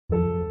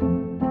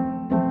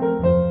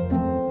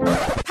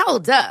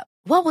Hold up.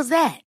 What was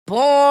that?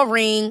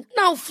 Boring.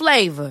 No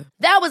flavor.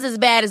 That was as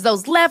bad as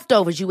those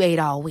leftovers you ate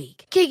all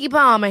week. Keke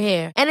Palmer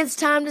here, and it's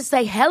time to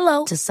say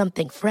hello to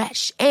something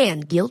fresh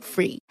and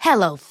guilt-free.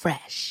 Hello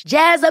Fresh.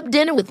 Jazz up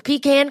dinner with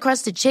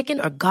pecan-crusted chicken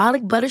or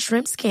garlic butter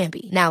shrimp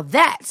scampi. Now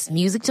that's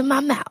music to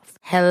my mouth.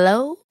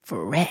 Hello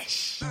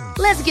Fresh.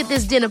 Let's get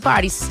this dinner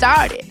party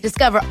started.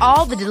 Discover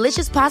all the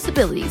delicious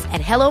possibilities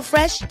at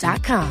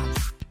hellofresh.com.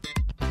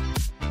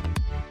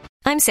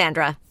 I'm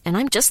Sandra, and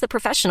I'm just the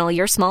professional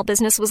your small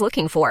business was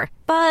looking for.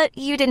 But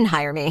you didn't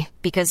hire me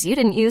because you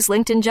didn't use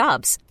LinkedIn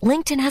Jobs.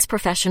 LinkedIn has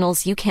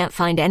professionals you can't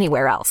find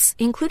anywhere else,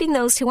 including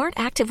those who aren't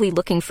actively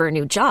looking for a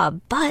new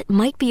job, but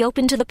might be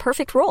open to the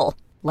perfect role,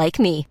 like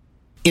me.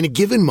 In a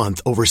given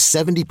month, over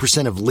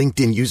 70% of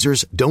LinkedIn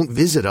users don't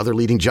visit other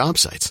leading job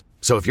sites.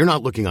 So if you're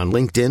not looking on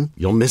LinkedIn,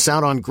 you'll miss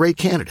out on great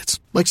candidates,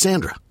 like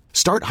Sandra.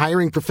 Start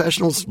hiring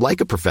professionals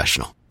like a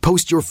professional.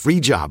 Post your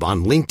free job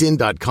on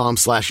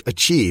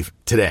linkedin.com/achieve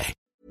today.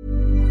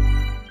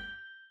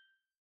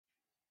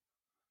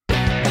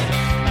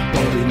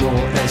 Bobby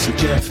Moore as a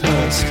Jeff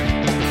Hurst,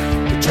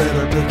 the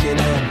Trevor Brooking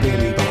and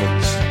Billy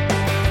Bonds,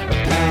 a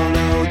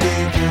Paolo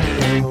Di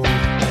Canio,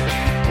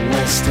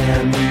 West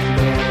Ham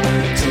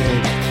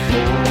United,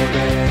 more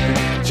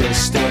than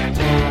just a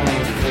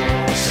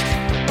podcast,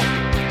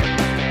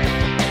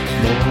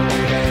 more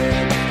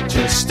than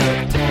just a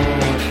podcast.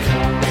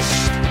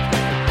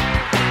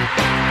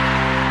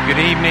 Good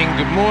evening,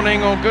 good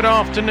morning, or good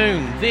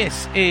afternoon.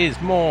 This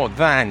is More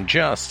Than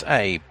Just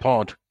a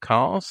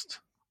Podcast.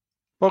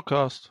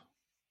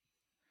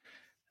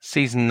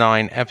 Season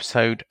 9,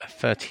 episode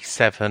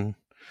 37.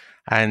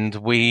 And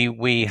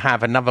we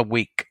have another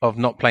week of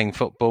not playing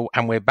football,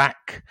 and we're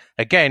back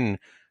again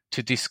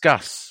to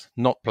discuss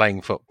not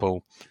playing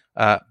football.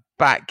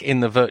 Back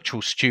in the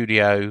virtual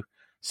studio,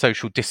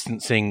 social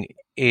distancing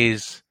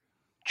is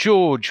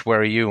George. Where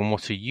are you and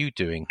what are you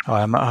doing?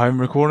 I am at home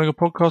recording a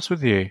podcast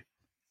with you.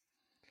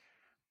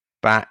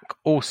 Back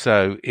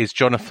also is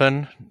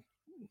Jonathan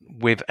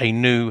with a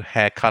new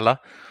hair colour.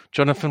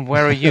 Jonathan,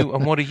 where are you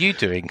and what are you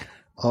doing?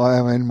 I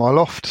am in my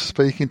loft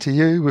speaking to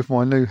you with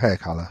my new hair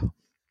colour.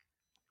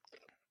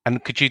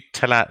 And could you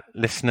tell our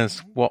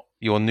listeners what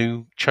your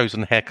new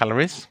chosen hair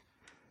colour is?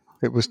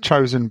 It was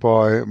chosen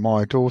by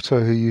my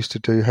daughter who used to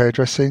do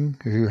hairdressing,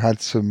 who had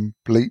some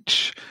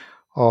bleach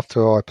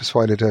after I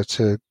persuaded her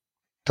to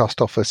dust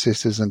off her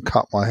scissors and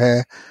cut my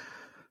hair.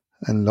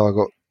 And I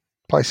got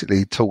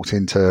basically talked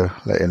into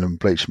letting them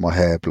bleach my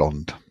hair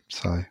blonde.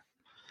 So,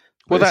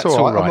 well, that's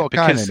all right. I'm not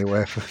going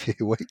anywhere for a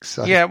few weeks.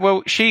 So. Yeah,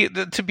 well,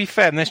 to be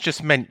fair, let's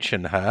just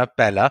mention her,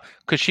 Bella,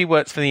 because she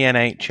works for the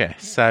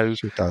NHS, so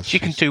she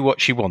can do what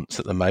she wants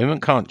at the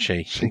moment, can't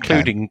she?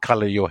 Including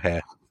colour your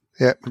hair.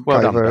 Yeah, well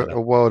gave done, her Bella.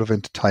 a world of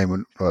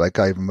entertainment. Well, they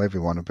gave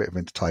everyone a bit of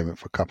entertainment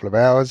for a couple of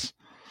hours,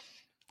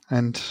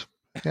 and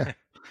yeah,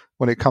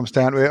 when it comes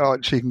down to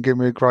it, she can give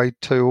me a grade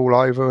 2 all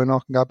over, and I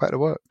can go back to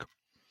work.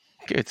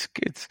 Good.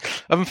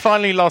 And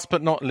finally, last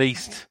but not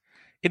least,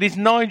 it is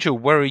Nigel.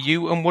 Where are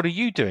you and what are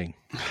you doing?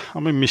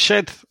 I'm in my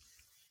shed.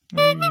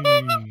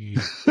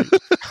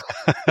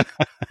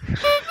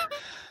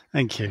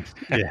 Thank you.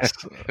 Yes.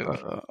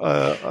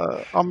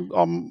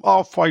 I'm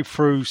halfway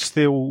through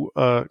still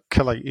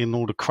collating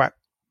all the crap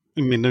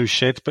in my new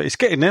shed, but it's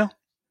getting there.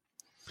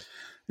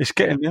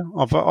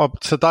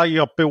 Today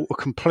I built a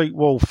complete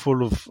wall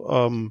full of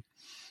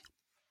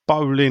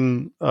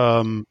bowling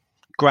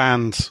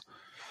grounds,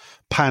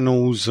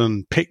 panels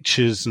and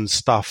pictures and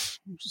stuff.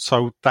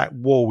 So that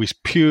wall is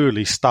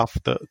purely stuff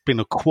that had been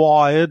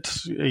acquired,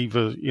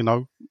 either,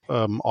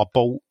 I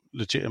bought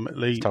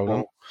legitimately.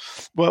 Stolen.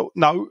 Well,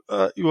 no.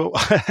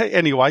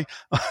 Anyway,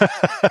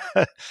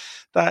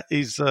 that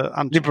is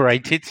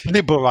Liberated.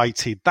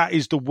 Liberated. That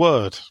is the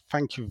word.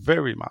 Thank you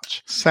very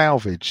much.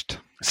 Salvaged.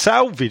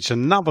 Salvage,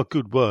 another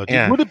good word.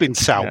 Yeah. It would have been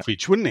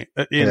salvage, wouldn't it?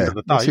 At the end of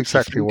the day, that's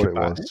exactly what it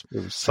about was. It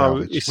was So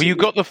salvaged. Well, you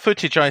got the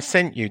footage I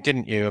sent you,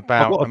 didn't you?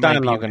 About I've got to maybe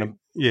you're download going to. it.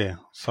 Yeah.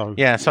 So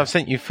So I've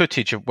sent you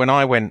footage of when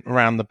I went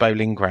around the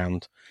bowling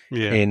ground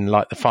in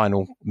the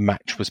final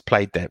match was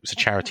played there. It was a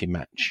charity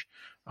match.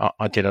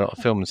 I did a lot of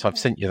filming, so I've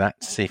sent you that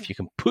to see if you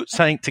can put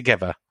something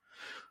together.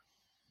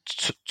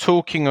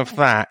 Talking of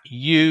that,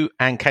 you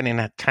and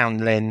Kenyon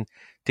Townlend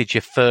did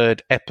your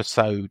 3rd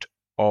episode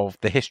of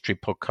the History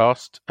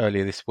podcast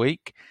earlier this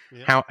week.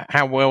 Yeah.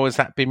 How well has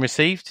that been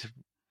received?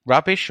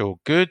 Rubbish or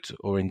good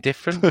or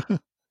indifferent?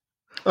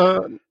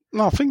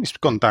 No, I think it's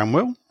gone down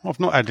well. I've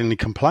not had any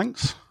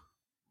complaints.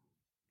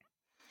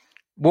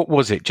 What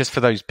was it? Just for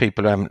those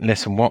people who haven't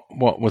listened, what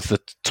was the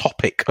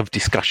topic of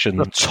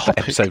discussion for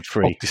episode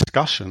 3? Of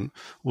discussion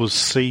was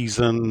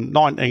season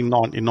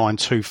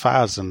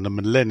 1999-2000, the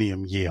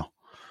Millennium Year.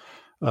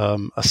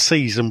 A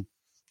season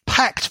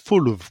packed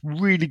full of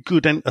really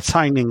good,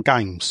 entertaining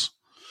games.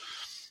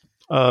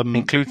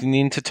 Including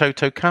the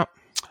Intertoto Cup?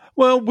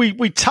 Well,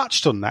 we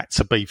touched on that,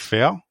 to be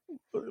fair,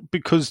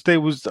 because there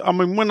was,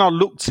 when I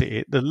looked at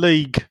it, the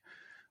league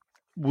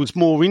was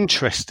more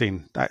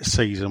interesting that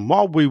season.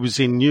 While we was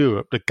in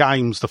Europe,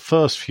 the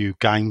first few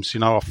games,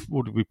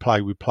 what did we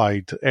play? We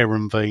played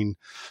Eredivisie.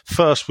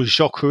 First was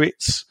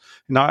Jokeritz.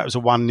 That was a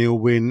 1-0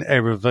 win.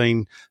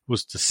 Eredivisie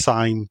was the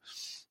same.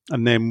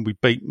 And then we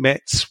beat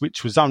Metz,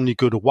 which was only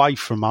good away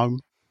from home.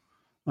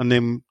 And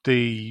then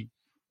the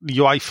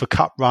UEFA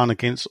Cup run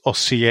against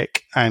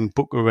Osijek and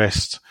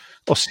Bucharest.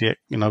 Osijek,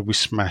 we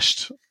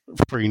smashed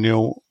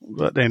 3-0.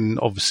 But then,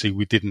 obviously,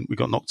 we didn't. We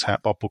got knocked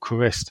out by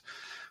Bucharest.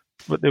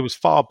 But there was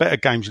far better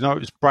games. It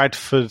was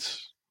Bradford,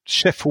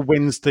 Sheffield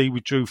Wednesday, we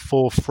drew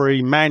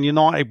 4-3. Man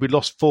United, we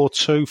lost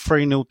 4-2,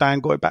 3-0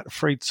 down, got it back to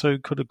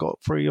 3-2, could have got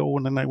 3-all,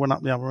 and then they went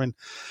up the other end.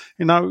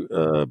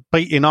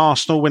 Beating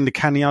Arsenal when the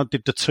Canio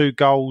did the 2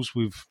 goals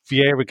with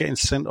Vieira getting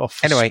sent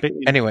off.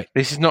 Anyway,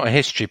 this is not a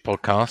history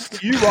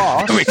podcast. You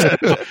are.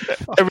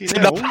 It's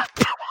another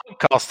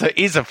podcast that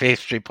is a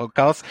history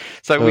podcast.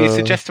 So we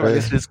suggest to our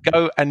listeners,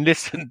 go and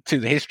listen to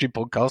the history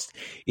podcast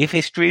if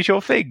history is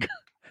your thing.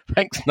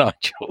 Thanks,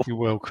 Nigel. You're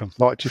welcome.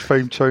 Liked your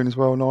theme tune as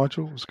well,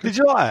 Nigel. It was good. Did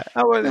you like it?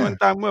 Oh, well, it went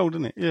down well,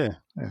 didn't it? Yeah.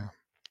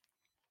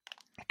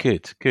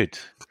 Good.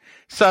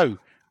 So,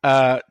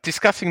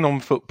 discussing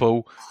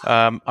non-football,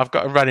 I've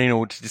got a running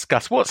order to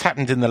discuss what's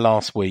happened in the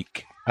last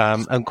week,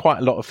 and quite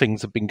a lot of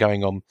things have been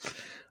going on.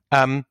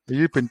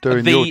 You've been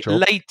doing your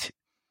job.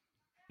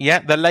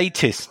 The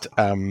latest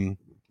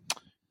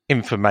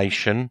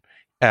information.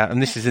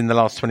 And this is in the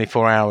last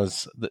 24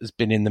 hours that has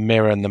been in the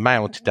Mirror and the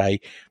Mail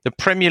today. The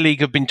Premier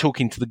League have been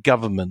talking to the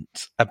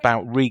government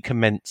about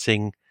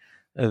recommencing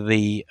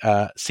the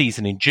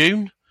season in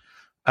June.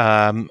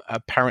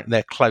 Apparently,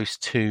 they're close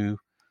to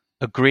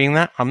agreeing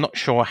that. I'm not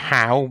sure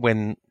how,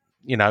 when,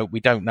 we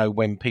don't know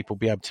when people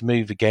will be able to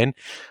move again.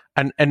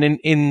 And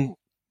in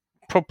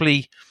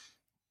probably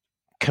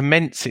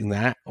commencing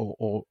that,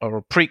 or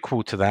a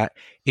prequel to that,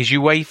 is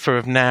UEFA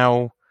have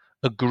now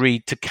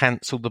agreed to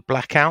cancel the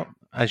blackout.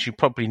 As you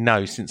probably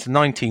know, since the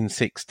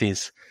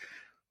 1960s,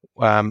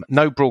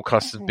 no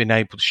broadcasters have been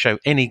able to show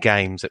any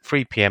games at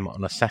 3 p.m.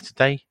 on a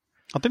Saturday.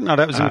 I didn't know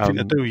that was anything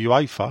to do with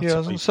UEFA. Yeah, I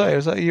was going to say,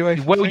 is that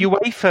UEFA? Well,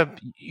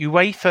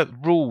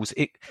 UEFA rules,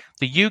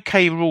 the UK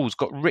rules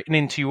got written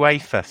into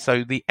UEFA,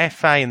 so the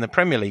FA and the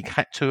Premier League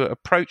had to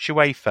approach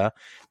UEFA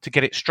to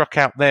get it struck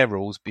out their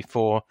rules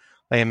before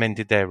they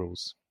amended their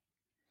rules.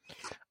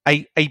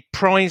 A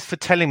prize for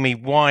telling me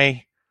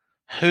which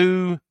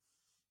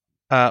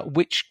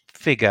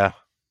figure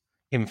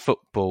in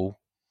football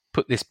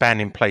put this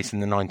ban in place in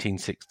the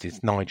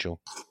 1960s,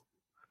 Nigel?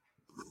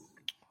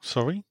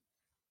 Sorry?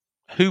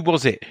 Who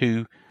was it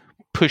who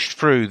pushed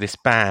through this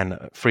ban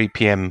at 3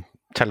 p.m.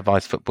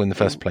 televised football in the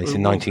first place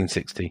in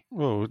 1960?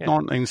 Well,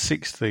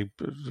 1960,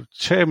 the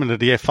chairman of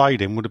the FA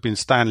then would have been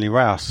Stanley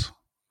Rouse.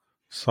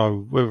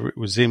 So whether it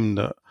was him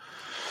that...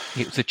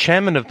 It was the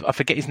chairman of, I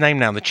forget his name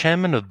now, the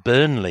chairman of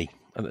Burnley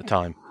at the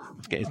time.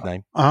 I forget his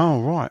name.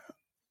 Oh, right.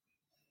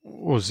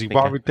 Was he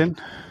worried then?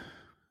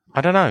 I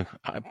don't know,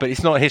 but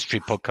it's not a history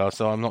podcast,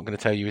 so I'm not going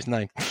to tell you his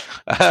name.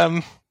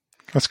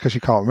 That's because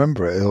you can't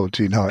remember it, or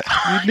do you know it?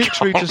 You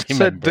literally just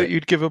said that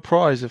you'd give a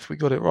prize if we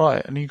got it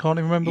right, and you can't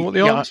even remember what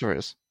the answer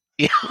is.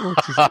 Yeah,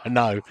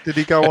 no. Did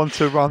he go on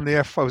to run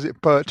the FA? Was it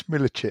Bert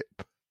Millerchip?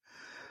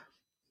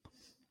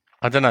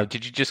 I don't know.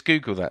 Did you just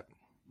Google that?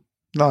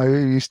 No,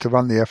 he used to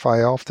run the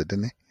FA after,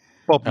 didn't he?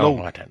 Bob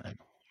Lord. I don't know.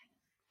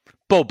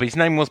 Bob. His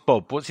name was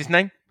Bob. What's his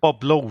name?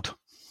 Bob Lord.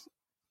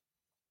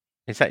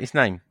 Is that his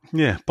name?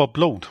 Yeah, Bob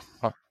Lord.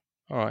 Oh,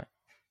 all right.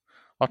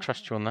 I'll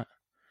trust you on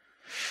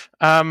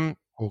that.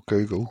 Or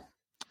Google.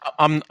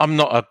 I'm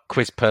not a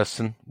quiz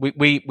person.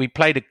 We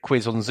played a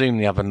quiz on Zoom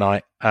the other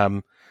night,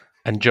 and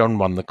John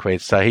won the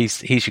quiz, so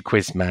he's your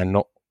quiz man,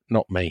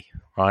 not me,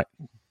 right?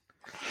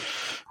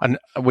 And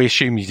we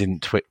assume you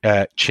didn't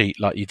cheat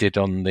like you did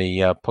on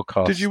the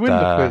podcast. Did you win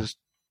the quiz,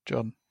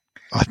 John?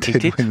 I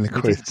did win the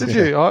quiz. Did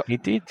you? He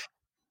did.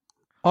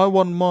 I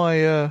won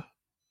my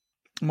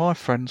my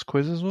friend's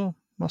quiz as well.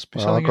 Must be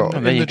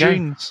something in the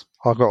genes.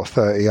 I got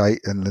 38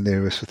 and the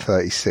nearest was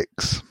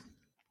 36.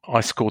 I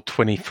scored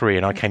 23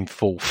 and I came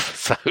fourth.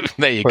 So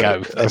there you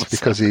go. That's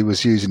because he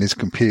was using his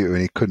computer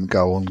and he couldn't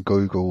go on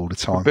Google all the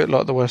time. A bit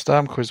like the West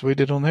Ham quiz we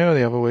did on here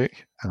the other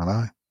week. I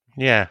know.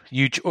 Yeah,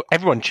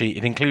 everyone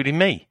cheated, including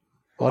me.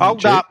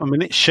 Hold up a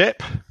minute,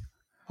 Shep.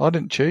 I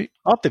didn't cheat.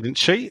 I didn't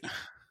cheat.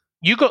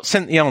 You got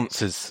sent the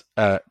answers,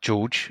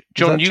 George.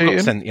 John, you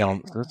got sent the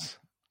answers.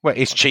 Well,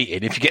 it's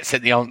cheating if you get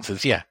sent the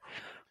answers, yeah.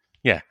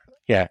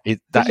 Yeah.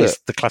 That is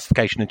the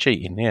classification of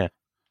cheating, yeah.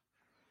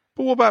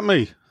 But what about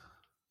me?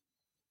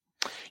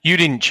 You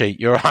didn't cheat,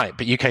 you're right,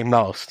 but you came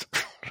last.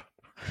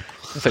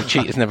 So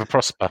cheaters never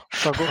prosper.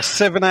 So I've got a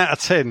 7 out of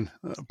 10,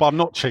 but I'm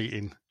not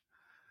cheating.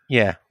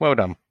 Yeah, well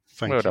done.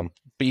 Thank you. Done.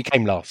 But you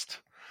came last.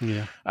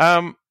 Yeah.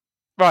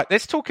 Right,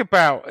 let's talk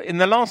about, in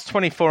the last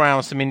 24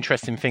 hours, some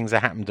interesting things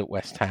that happened at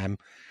West Ham.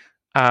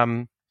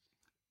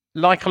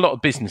 Like a lot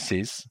of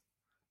businesses,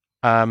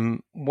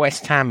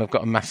 West Ham have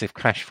got a massive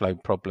cash flow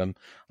problem.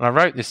 And I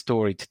wrote this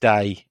story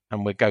today,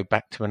 and we'll go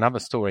back to another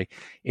story,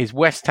 is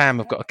West Ham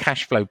have got a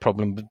cash flow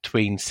problem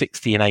between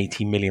 60 and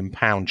 80 million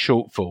pound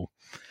shortfall.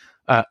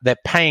 They're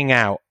paying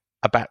out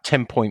about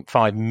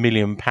 £10.5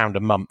 million a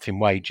month in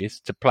wages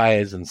to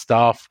players and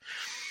staff.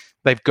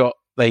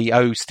 They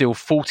owe still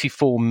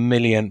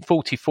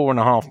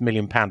 £44.5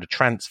 million of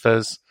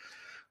transfers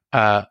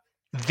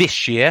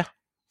this year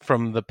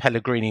from the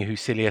Pellegrini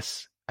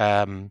Husilius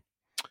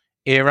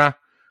era.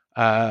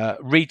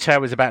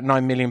 Retail is about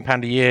 £9 million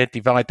a year.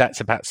 Divide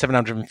that's about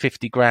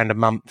 £750,000 a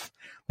month.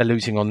 They're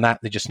losing on that.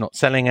 They're just not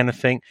selling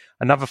anything.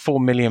 Another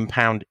 £4 million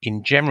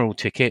in general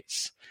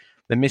tickets.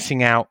 They're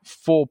missing out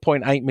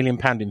 £4.8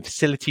 million in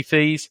facility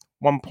fees,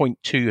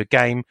 1.2 a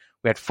game.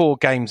 We had 4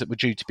 games that were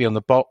due to be on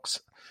the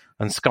box,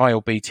 and Sky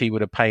or BT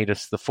would have paid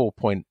us the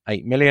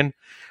 £4.8 million.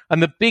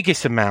 And the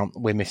biggest amount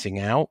we're missing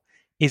out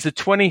is the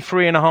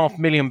 £23.5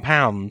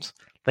 million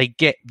they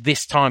get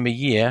this time of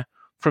year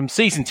from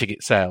season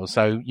ticket sales.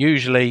 So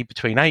usually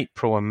between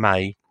April and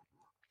May,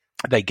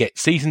 they get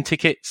season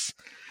tickets.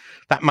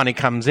 That money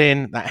comes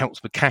in. That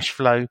helps with cash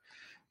flow.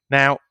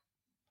 Now,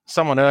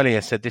 someone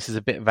earlier said this is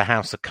a bit of a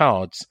house of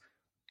cards.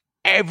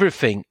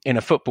 Everything in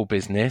a football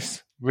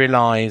business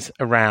relies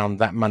around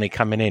that money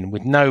coming in.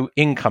 With no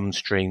income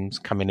streams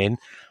coming in,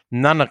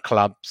 none of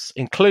clubs,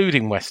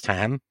 including West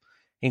Ham,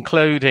 and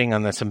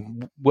there's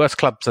some worse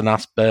clubs than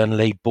us,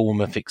 Burnley,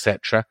 Bournemouth,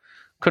 etc.,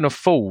 can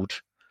afford.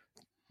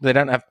 They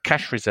don't have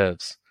cash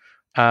reserves.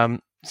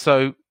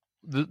 So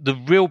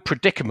the real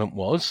predicament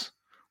was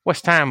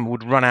West Ham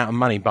would run out of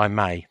money by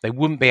May. They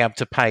wouldn't be able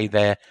to pay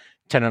their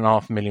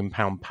 £10.5 million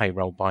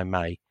payroll by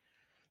May.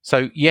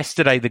 So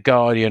yesterday, The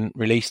Guardian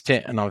released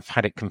it, and I've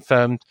had it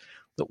confirmed,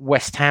 that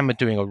West Ham are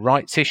doing a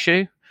rights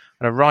issue.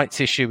 And a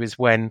rights issue is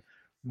when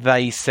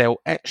they sell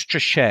extra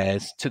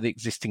shares to the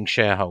existing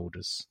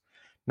shareholders.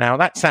 Now,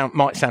 that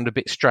might sound a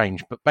bit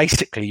strange, but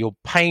basically you're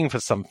paying for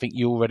something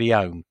you already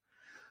own.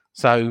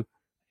 So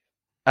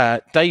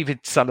David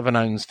Sullivan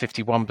owns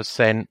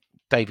 51%,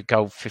 David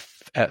Gold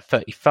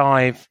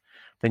 35%,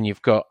 then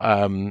you've got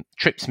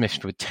Trip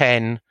Smith with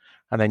 10%,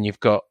 and then you've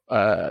got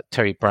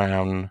Terry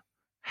Brown,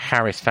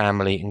 Harris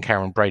family, and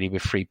Karen Brady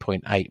with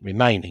 3.8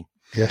 remaining.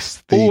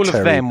 Yes, all Terry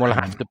of them will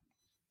Brown. have to.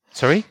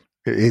 Sorry,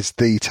 it is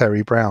the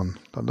Terry Brown.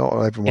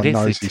 Not everyone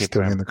knows he's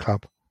still in the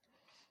club.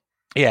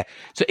 Yeah,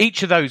 so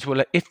each of those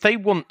will, if they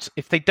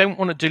don't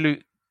want to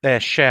dilute their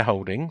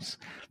shareholdings,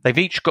 they've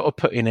each got to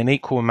put in an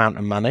equal amount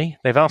of money.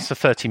 They've asked for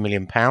 £30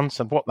 million.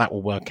 So what that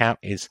will work out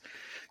is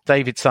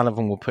David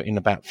Sullivan will put in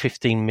about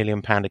 £15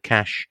 million of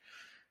cash,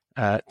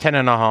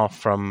 10.5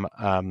 from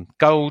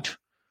Gold,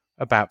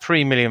 about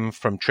 £3 million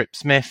from Trip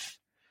Smith.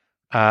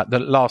 The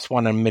last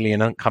 $1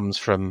 million comes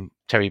from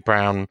Terry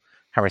Brown,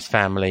 Harris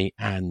family,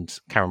 and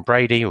Karen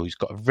Brady, who's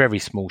got a very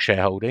small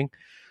shareholding.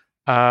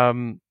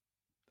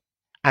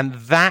 And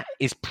that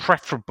is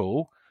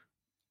preferable.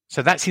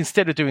 So that's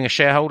instead of doing a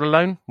shareholder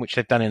loan, which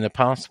they've done in the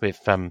past with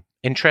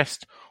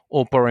interest,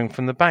 or borrowing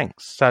from the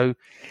banks. So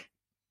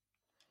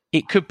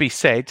it could be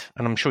said,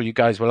 and I'm sure you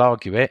guys will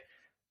argue it,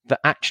 that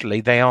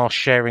actually they are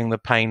sharing the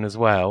pain as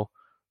well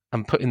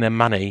and putting their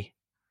money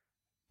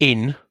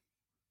in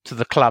to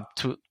the club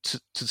to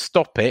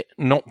stop it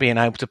not being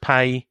able to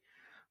pay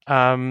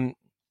the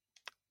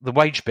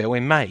wage bill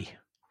in May.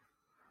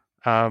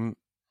 I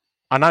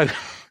know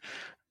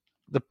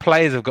the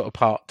players have got a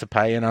part to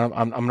pay, and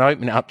I'm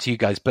opening it up to you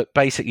guys, but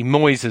basically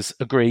Moyes has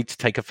agreed to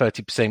take a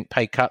 30%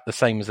 pay cut, the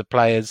same as the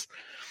players.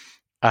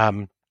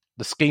 The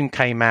scheme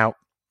came out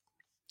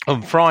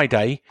on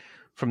Friday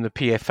from the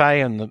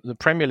PFA and the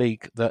Premier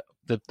League that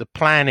the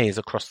plan is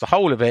across the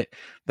whole of it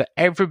that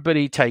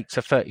everybody takes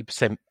a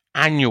 30%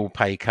 annual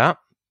pay cut,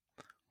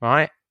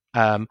 right?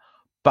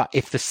 But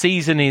if the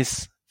season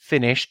is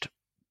finished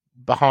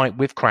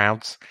with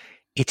crowds,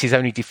 it is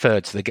only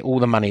deferred, so they get all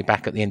the money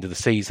back at the end of the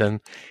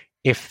season.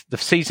 If the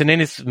season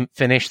isn't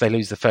finished, they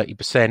lose the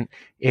 30%.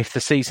 If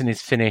the season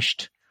is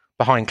finished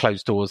behind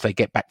closed doors, they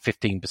get back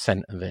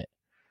 15% of it.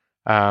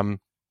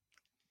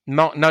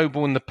 Mark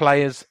Noble and the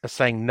players are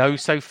saying no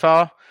so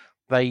far.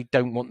 They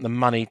don't want the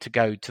money to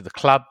go to the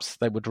clubs.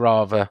 They would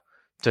rather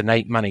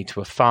donate money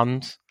to a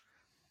fund.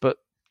 But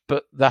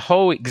the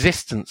whole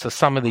existence of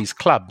some of these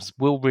clubs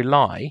will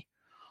rely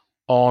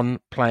on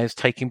players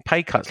taking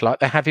pay cuts, like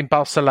they have in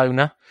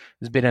Barcelona,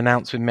 has been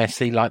announced with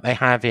Messi, like they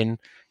have in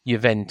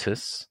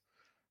Juventus.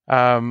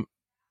 I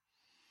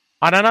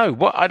don't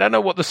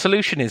know what the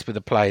solution is with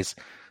the players.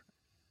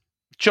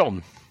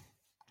 John,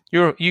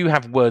 you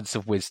have words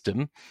of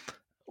wisdom.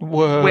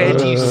 Where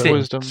do you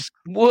sit?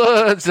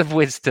 Words of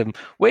wisdom.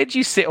 Where do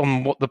you sit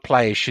on what the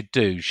players should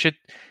do? Should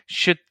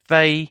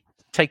they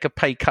take a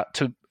pay cut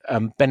to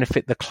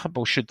benefit the club,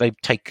 or should they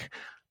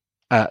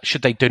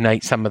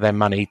donate some of their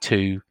money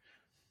to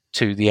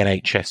the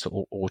NHS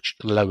or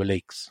lower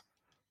leagues?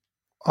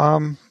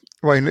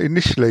 Well,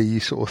 initially you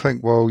sort of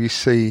think, well, you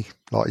see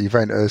like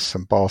Juventus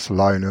and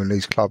Barcelona and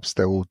these clubs,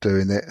 they're all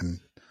doing it, and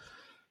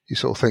you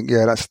sort of think,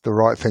 yeah, that's the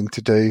right thing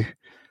to do.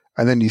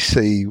 And then you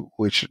see,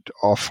 which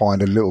I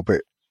find a little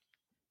bit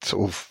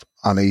sort of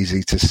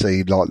uneasy to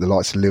see, like the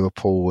likes of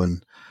Liverpool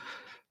and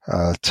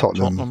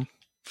Tottenham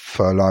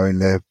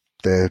furloughing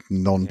their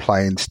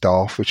non-playing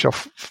staff, which I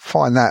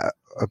find that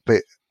a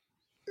bit,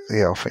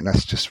 I think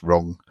that's just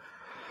wrong.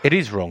 It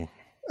is wrong.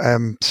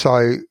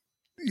 So,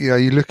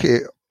 you look at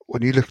it,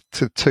 when you look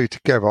to the two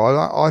together,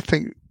 I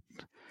think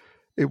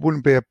it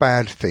wouldn't be a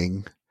bad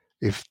thing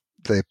if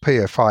the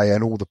PFA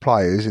and all the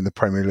players in the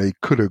Premier League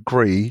could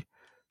agree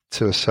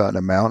to a certain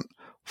amount,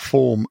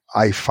 form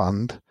a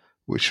fund,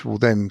 which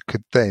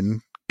could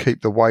then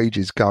keep the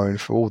wages going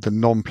for all the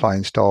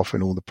non-playing staff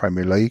in all the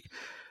Premier League,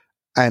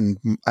 and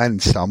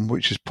some,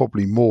 which is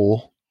probably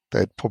more.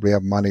 They'd probably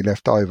have money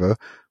left over,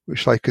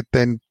 which they could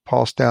then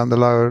pass down the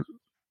lower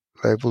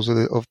levels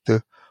of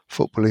the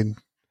footballing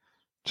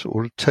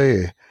sort of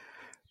tier.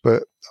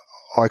 But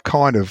I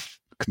kind of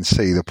can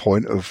see the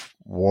point of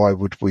why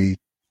would we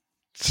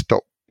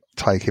stop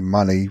taking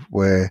money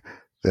where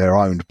they're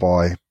owned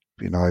by,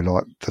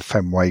 like the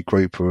Fenway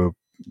Group, who are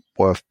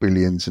worth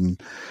billions,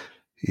 and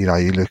you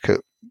look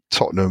at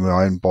Tottenham,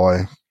 are owned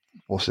by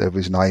whatever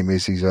his name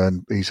is. He's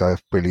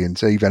worth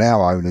billions. Even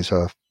our owners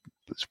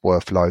it's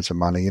worth loads of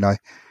money.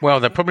 Well,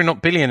 they're probably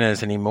not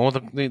billionaires anymore.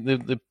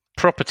 The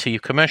property,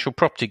 commercial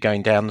property,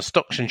 going down. The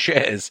stocks and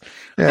shares.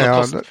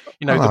 Yeah,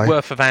 the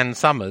worth of Ann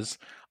Summers.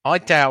 I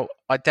doubt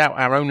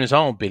our owners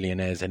are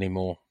billionaires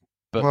anymore.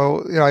 But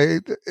well,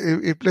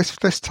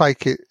 let's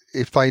take it.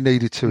 If they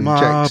needed to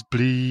inject my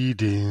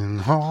bleeding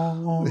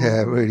heart.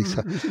 Yeah, really.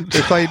 So.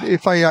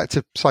 if they had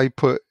to say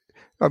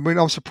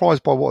I'm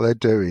surprised by what they're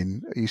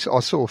doing.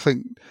 I sort of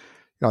think,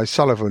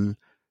 Sullivan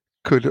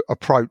could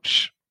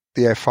approach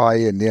the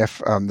FA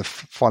and the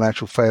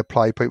financial fair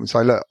play people and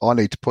say, look, I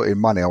need to put in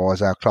money,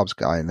 otherwise our club's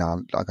going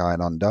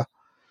under.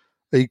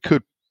 He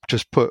could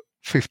just put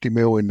 50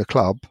 mil in the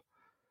club,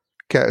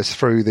 get us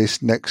through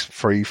this next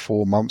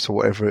 3-4 months or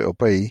whatever it'll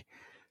be.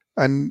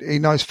 And he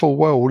knows full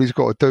well all he's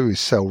got to do is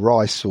sell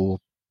Rice or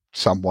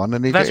someone,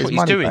 and that's what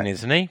he's doing,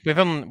 isn't he?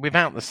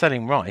 Without the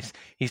selling Rice,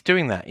 he's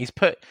doing that. He's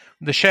put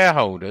the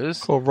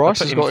shareholders. Well, Rice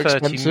has got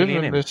expensive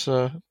in this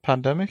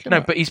pandemic.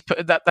 No, but he's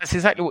put that's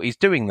exactly what he's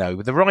doing though.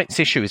 With the rights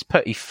issue, is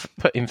put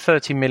in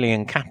 30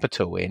 million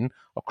capital in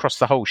across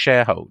the whole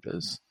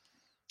shareholders.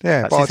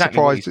 Yeah, that's but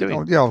exactly I'm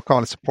surprised. I'm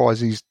kind of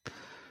surprised he's.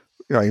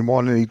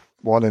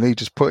 Why don't he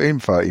just put in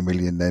 30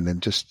 million then,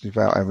 and just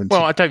without having?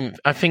 Well, I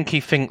think he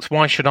thinks,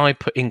 why should I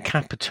put in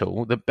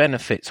capital that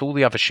benefits all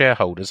the other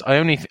shareholders? I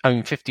only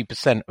own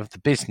 50% of the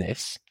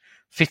business,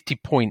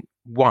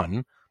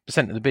 50.1%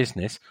 of the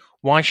business.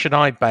 Why should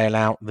I bail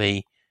out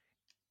the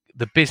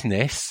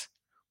business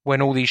when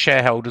all these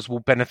shareholders will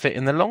benefit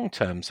in the long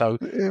term? So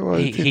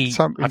I think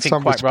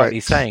quite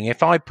rightly saying,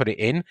 if I put it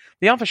in,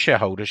 the other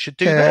shareholders should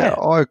do that.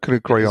 Yeah, I could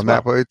agree on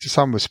that, but to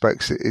some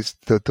respects, it's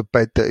the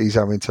bed that he's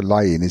having to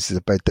lay in is the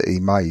bed that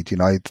he made.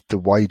 The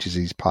wages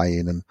he's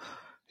paying, and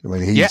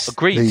he's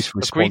agreed,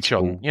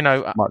 responsible.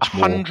 John. Much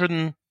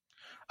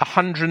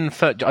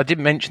 130. I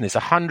didn't mention this.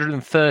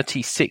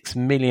 £136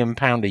 million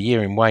a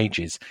year in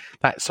wages.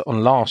 That's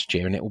on last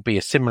year, and it will be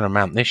a similar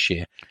amount this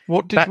year.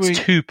 That's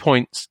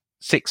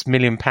 2.6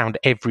 million pound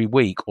every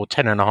week, or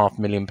 £10.5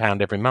 million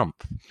every month.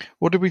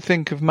 What did we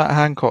think of Matt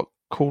Hancock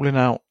calling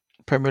out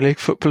Premier League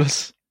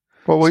footballers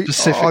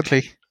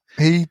specifically?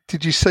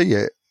 Did you see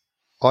it?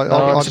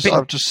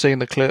 I've just seen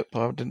the clip.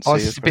 I didn't see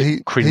it.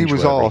 He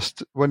was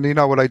asked when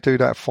when they do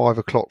that 5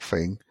 o'clock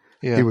thing.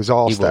 Yeah. He was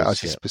asked that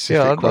as a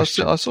specific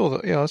question. I saw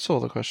that. Yeah, I saw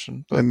the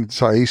question. But... And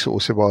so he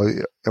sort of said, "Well,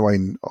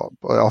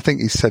 I think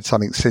he's said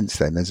something since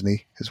then, hasn't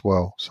he? As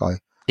well." So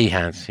he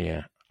has,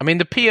 yeah. I mean,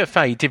 the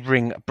PFA did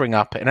bring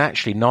up, and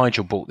actually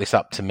Nigel brought this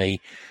up to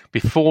me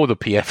before the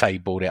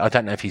PFA brought it. I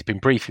don't know if he's been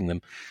briefing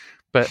them,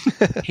 but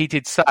he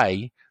did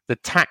say the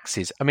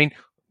taxes. I mean,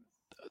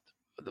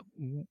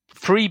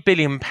 £3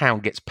 billion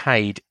gets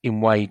paid in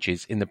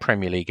wages in the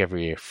Premier League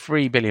every year.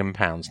 £3 billion.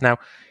 Now,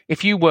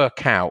 if you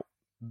work out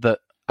that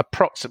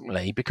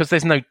approximately, because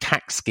there's no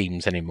tax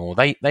schemes anymore,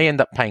 they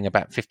end up paying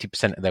about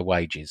 50% of their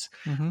wages.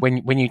 Mm-hmm.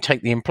 When you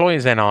take the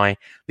employer's NI,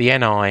 the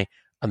NI,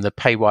 and the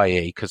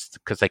PAYE, because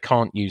they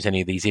can't use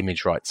any of these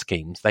image rights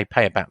schemes, they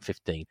pay about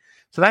 15.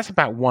 So that's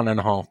about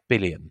 £1.5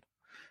 billion.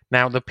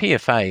 Now, the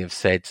PFA have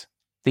said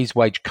these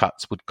wage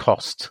cuts would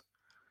cost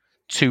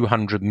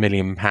 £200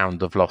 million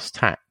of lost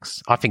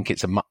tax. I think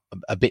it's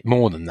a bit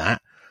more than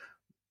that,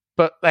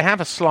 but they have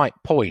a slight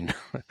point.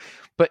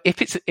 But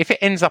if it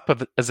ends up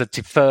as a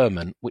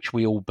deferment, which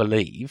we all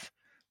believe,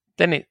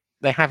 then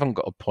they haven't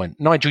got a point.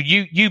 Nigel,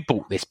 you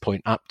brought this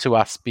point up to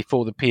us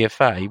before the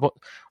PFA.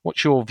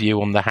 What's your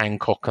view on the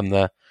Hancock and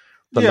the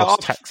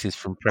lost taxes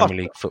from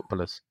Premier League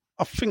footballers?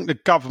 I think the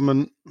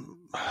government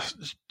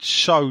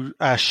show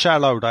how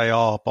shallow they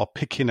are by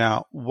picking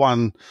out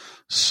one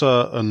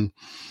certain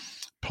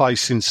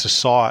place in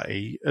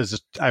society as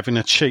having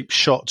a cheap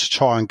shot to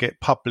try and get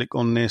public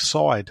on their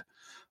side.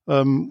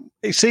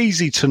 It's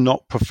easy to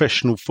knock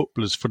professional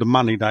footballers for the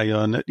money they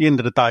earn. At the end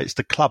of the day, it's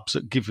the clubs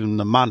that give them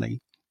the money.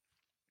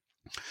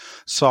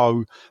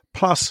 So,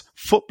 plus,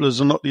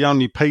 footballers are not the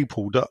only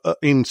people that are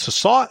in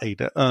society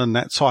that earn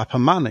that type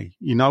of money.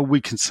 We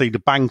can see the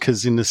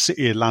bankers in the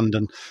City of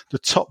London, the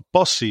top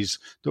bosses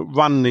that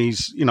run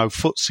these,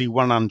 FTSE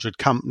 100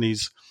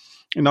 companies.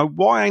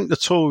 Why ain't the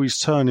Tories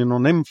turning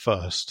on them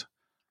first?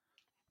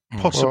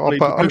 Possibly.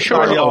 Well, I'm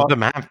sure a lot of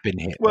them have been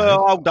hit.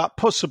 Well, hold up.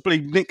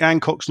 Possibly Nick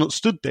Hancock's not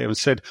stood there and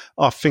said,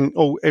 I think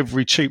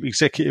every chief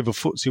executive of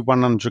FTSE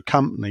 100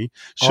 company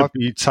should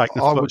be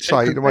taking I would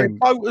say,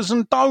 voters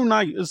and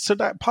donators to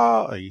that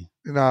party.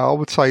 I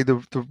would say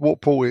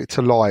what brought it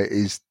to light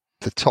is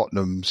the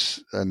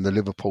Tottenhams and the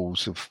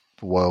Liverpools of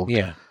the world.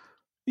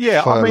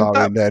 Yeah,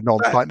 furloughing their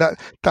non-play.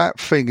 That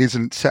thing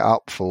isn't set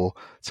up for.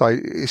 So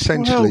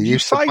essentially, you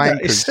say that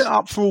it's set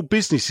up for all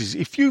businesses.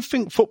 If you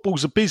think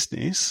football's a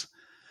business,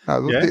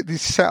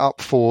 it's set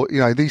up for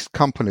these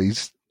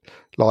companies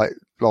like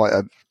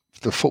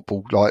the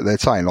football, like they're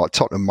saying, like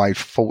Tottenham made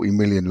 40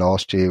 million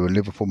last year and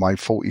Liverpool made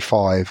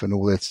 45 and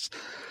all this.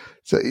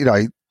 So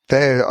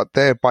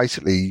they're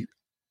basically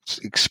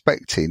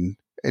expecting.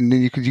 And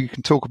then you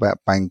can talk about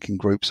banking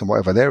groups and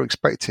whatever. They're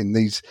expecting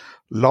these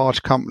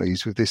large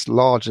companies with this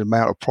large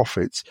amount of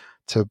profits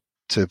to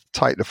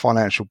take the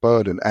financial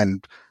burden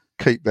and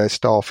keep their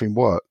staff in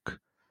work.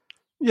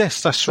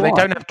 Yes, that's right.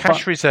 They don't have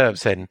cash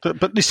reserves then.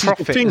 But this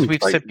Profit, is the thing, as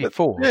we've said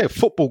before. Yeah,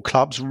 football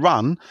clubs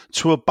run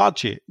to a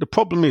budget. The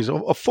problem is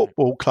a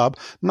football club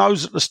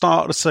knows at the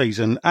start of the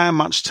season how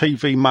much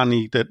TV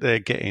money that they're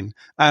getting,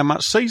 how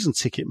much season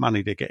ticket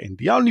money they're getting.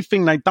 The only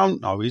thing they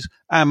don't know is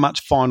how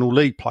much final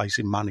league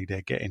placing money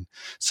they're getting.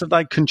 So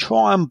they can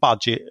try and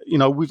budget.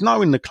 We've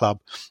known in the club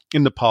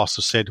in the past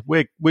have said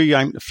we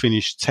aim to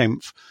finish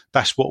 10th.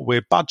 That's what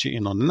we're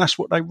budgeting on, and that's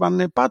what they run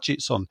their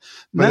budgets on.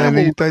 Now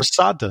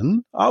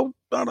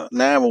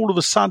all of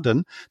a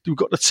sudden, we've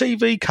got the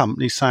TV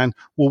company saying,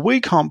 well,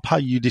 we can't pay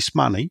you this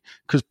money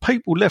because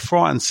people left,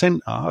 right and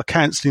centre are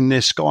cancelling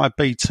their Sky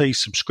BT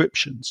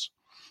subscriptions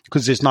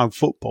because there's no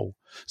football.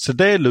 So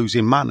they're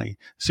losing money.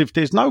 So if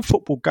there's no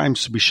football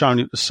games to be shown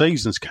if the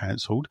season's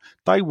cancelled,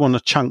 they want to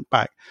chunk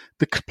back.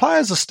 The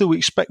players are still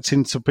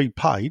expecting to be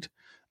paid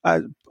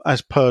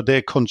as per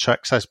their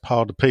contracts, as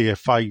per the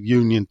PFA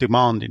union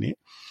demanding it.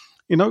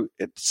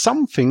 It's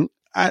something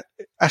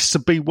has to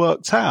be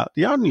worked out.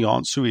 The only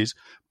answer is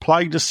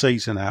play the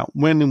season out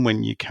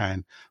when you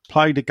can.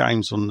 Play the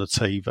games on the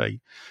TV.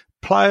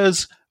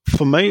 Players,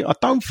 for me, I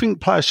don't think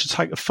players should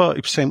take a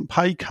 30%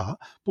 pay cut,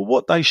 but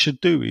what they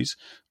should do is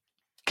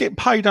get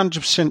paid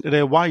 100% of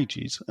their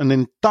wages and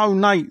then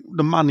donate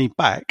the money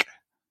back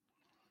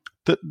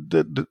out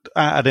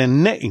of their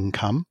net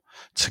income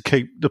to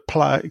keep the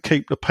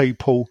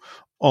people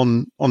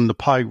on the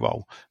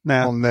payroll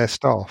now on their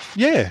staff.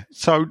 Yeah,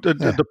 so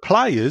the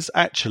players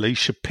actually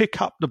should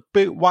pick up the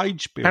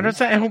wage bill. How does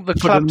that help the for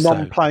clubs, the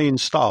non-playing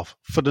staff?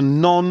 For the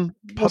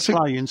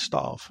non-playing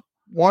staff.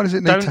 Why does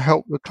it need to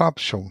help the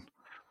clubs, Sean?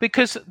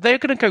 Because they're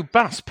going to go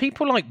bust.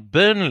 People like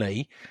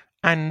Burnley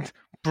and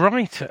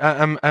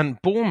Brighton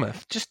and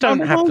Bournemouth just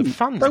don't have the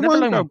funds. They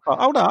won't go bust.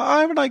 Hold on,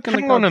 how are they going to go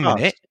Hang on a bust?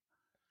 minute.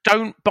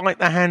 Don't bite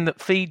the hand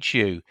that feeds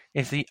you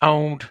is the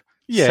old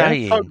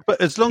saying. But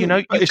as long you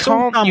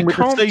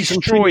can't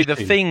destroy the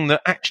thing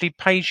that actually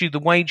pays you the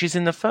wages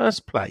in the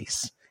first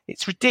place.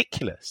 It's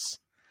ridiculous.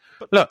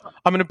 Look,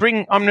 I'm going to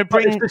bring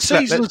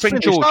let's bring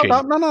George in.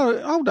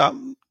 Hold up.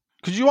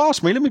 Because you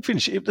asked me, let me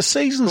finish. If the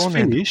season's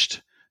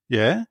finished,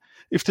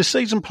 if the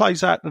season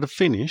plays out to the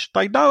finish,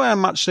 they know how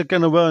much they're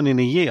going to earn in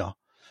a year.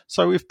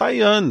 So if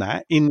they earn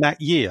that in that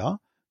year,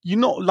 you're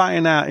not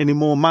laying out any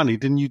more money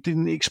than you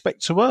didn't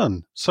expect to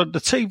earn. So the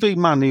TV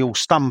money will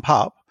stump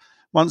up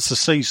once the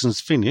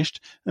season's finished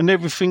and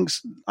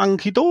everything's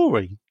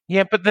hunky-dory.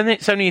 Yeah, but then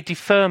it's only a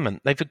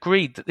deferment. They've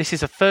agreed that this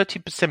is a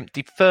 30%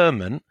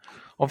 deferment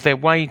of their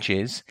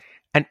wages,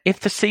 and if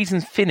the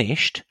season's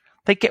finished,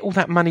 they get all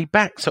that money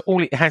back. So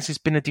all it has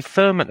been a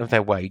deferment of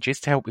their wages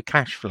to help with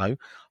cash flow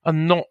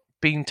and not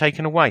being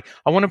taken away.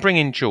 I want to bring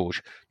in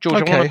George.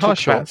 George, I want to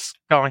talk about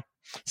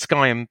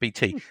Sky and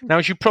BT. Now,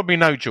 as you probably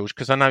know, George,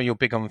 because I know you're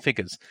big on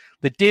figures,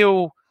 the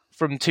deal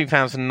from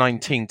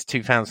 2019 to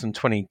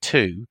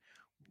 2022,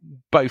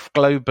 both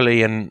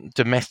globally and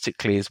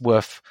domestically, is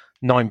worth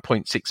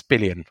 9.6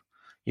 billion.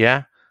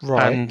 Yeah?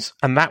 Right.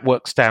 And that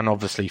works down,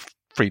 obviously,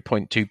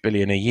 3.2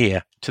 billion a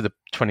year to the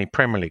 20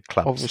 Premier League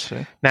clubs.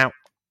 Obviously. Now,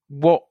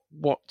 what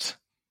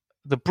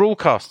the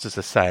broadcasters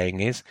are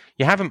saying is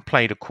you haven't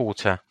played a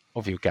quarter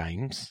of your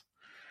games,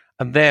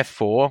 and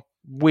therefore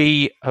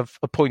we have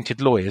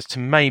appointed lawyers to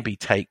maybe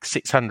take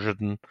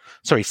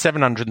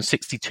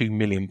 762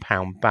 million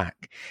pound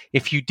back.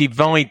 If you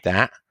divide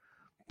that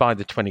by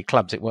the 20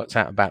 clubs, it works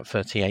out about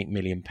 38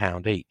 million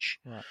pound each.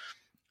 Right.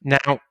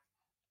 Now,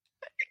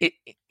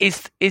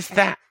 is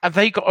that, have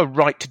they got a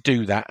right to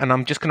do that? And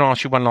I'm just going to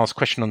ask you one last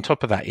question on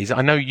top of that. Is,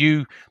 I know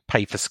you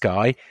pay for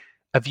Sky.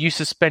 Have you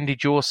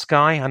suspended your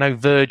Sky? I know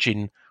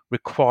Virgin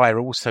require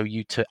also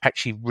you to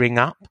actually ring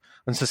up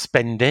and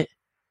suspend it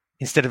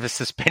instead of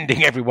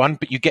suspending everyone,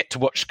 but you get to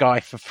watch Sky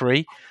for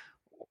free.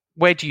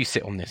 Where do you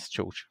sit on this,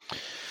 George?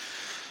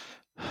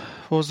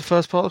 What was the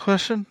first part of the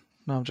question?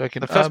 No, I'm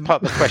joking. The first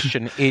part of the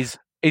question is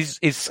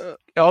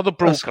are the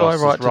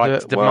broadcasters right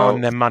to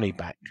demand their money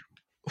back?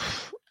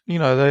 You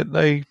know,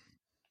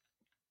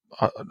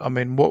 I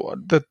mean,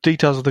 what the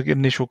details of the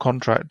initial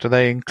contract, do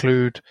they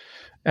include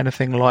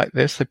anything like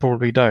this? They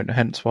probably don't,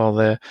 hence why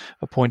they're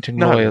appointing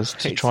lawyers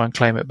to try and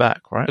claim it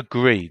back, right?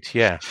 Agreed,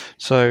 yeah.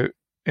 So,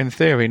 in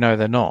theory, no,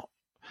 they're not.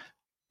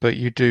 But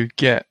you do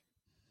get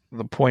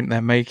the point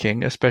they're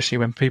making, especially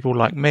when people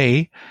like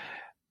me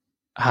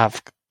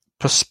have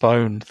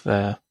postponed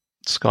their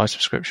Sky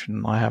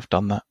subscription. I have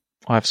done that.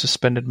 I have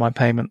suspended my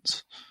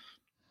payments.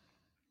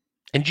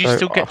 And do you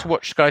still get to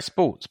watch Sky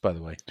Sports, by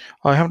the way?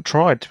 I haven't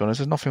tried, to be honest.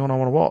 There's nothing on I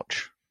want to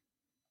watch,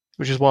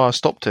 which is why I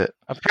stopped it.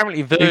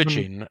 Apparently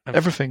Virgin...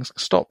 Everything's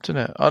stopped, isn't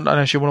it?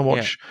 Unless you want to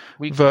watch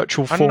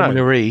virtual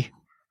Formula E.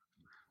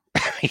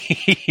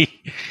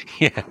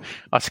 Yeah.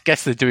 I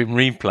guess they're doing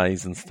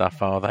replays and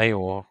stuff, are they?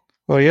 Or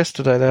well,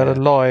 yesterday they had a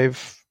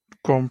live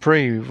Grand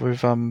Prix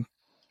with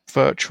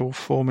virtual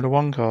Formula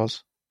One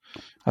cars.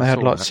 And they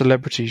had like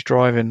celebrities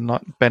driving,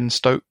 like Ben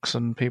Stokes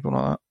and people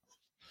like that.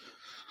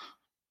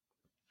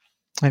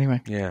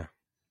 Anyway, yeah,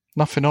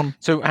 nothing on.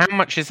 So, how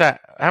much is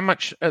that? How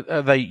much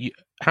are they?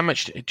 How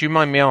much? Do you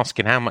mind me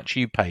asking how much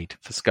you paid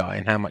for Sky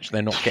and how much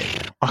they're not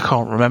getting? I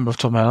can't remember off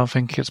the top of my head. I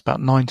think it's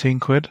about 19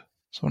 quid,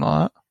 something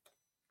like that.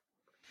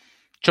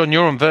 John,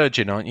 you're on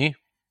Virgin, aren't you?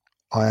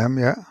 I am,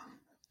 yeah.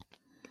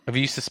 Have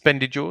you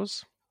suspended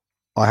yours?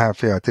 I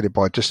have, yeah. I did it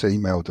by just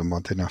emailed them. I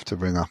didn't have to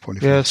ring up or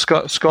anything. Yeah,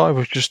 Sky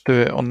would just do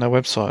it on their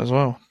website as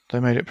well. They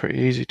made it pretty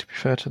easy, to be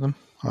fair to them.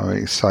 I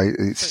mean,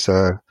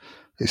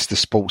 it's the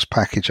sports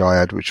package I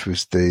had, which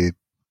was the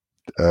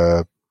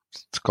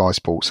Sky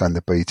Sports and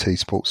the BT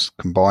Sports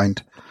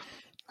combined.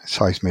 It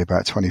saves me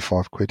about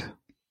 25 quid.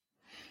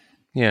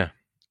 Yeah.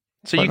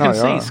 So you can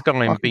see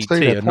Sky and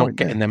BT are not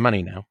getting their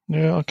money now.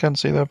 Yeah, I can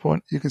see their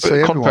point. You can see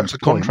everyone's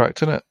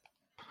contract, isn't it?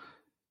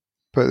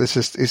 But it's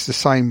the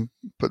same.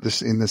 But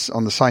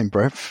on the same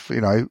breath, you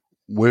know,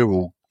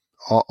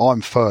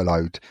 I'm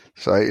furloughed,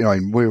 so you know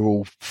we're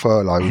all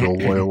furloughed or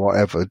we're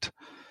whatevered.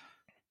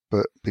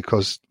 But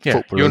because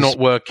footballers, you're not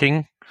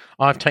working.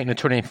 I've taken a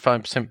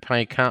 25%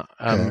 pay cut.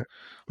 I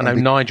know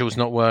Nigel's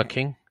not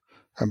working,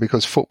 and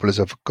because footballers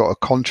have got a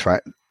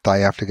contract,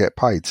 they have to get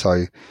paid.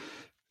 So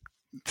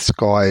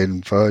Sky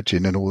and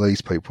Virgin and all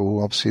these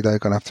people, obviously, they're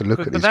going to have to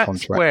look at these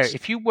contracts. Where,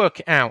 if you work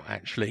it out,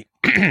 actually.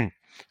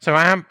 So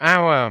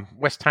our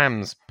West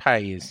Ham's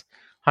pay is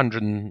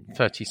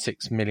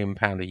 £136 million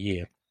a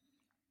year.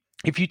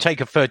 If you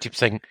take a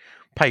 30%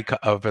 pay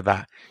cut over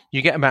that,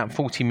 you get about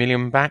 40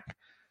 million back,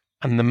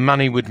 and the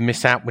money would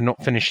miss out. We're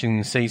not finishing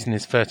the season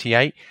is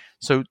 38.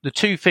 So the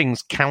two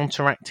things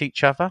counteract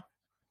each other.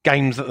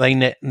 Games that they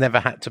never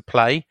had to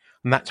play,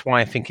 and that's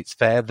why I think it's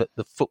fair that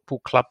the football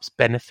clubs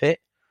benefit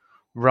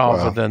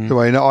rather than.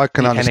 I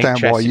can understand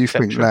NHS, why you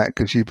etc. think that,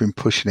 because you've been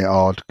pushing it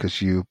hard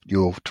because you're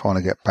trying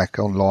to get back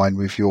online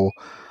with your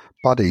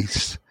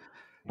buddies.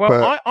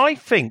 Well, I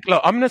think.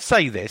 Look, I'm going to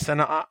say this, and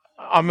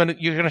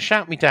you're going to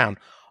shout me down.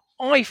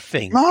 I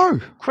think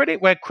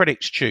credit where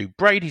credit's due.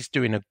 Brady's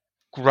doing a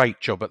great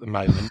job at the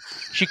moment.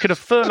 She could have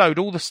furloughed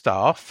all the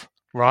staff,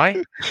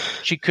 right?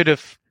 She could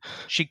have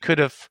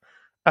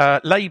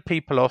laid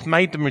people off,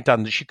 made them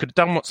redundant. She could have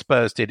done what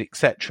Spurs did,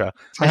 etc.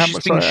 So how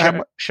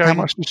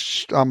much did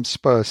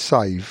Spurs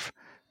save?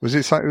 Was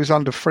it was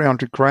under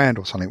 300 grand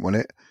or something,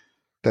 wasn't it?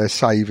 They're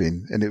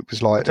saving, and it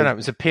was like I don't know. It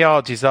was a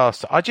PR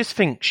disaster. I just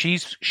think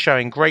she's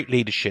showing great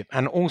leadership,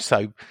 and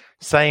also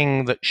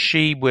saying that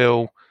she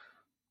will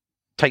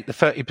take the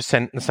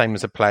 30%, the same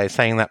as a player,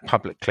 saying that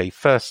publicly.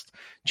 First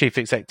chief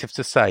executive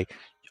to say,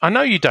 I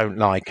know you don't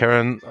like her,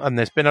 and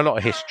there's been a lot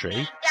of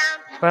history,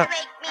 but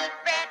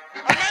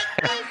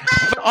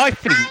I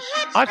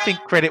think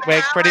credit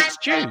where credit's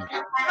due.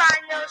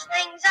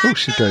 Of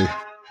course you do.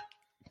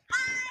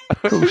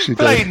 Of course you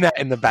do. Playing that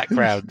in the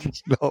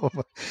background. But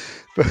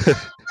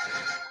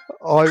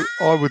I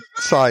would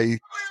say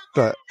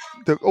that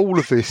all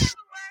of this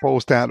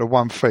boils down to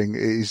one thing: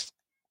 it is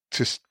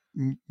just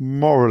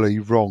morally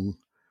wrong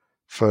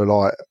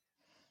for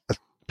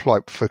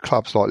for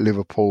clubs like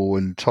Liverpool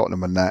and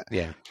Tottenham and that.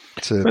 Yeah.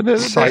 To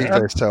save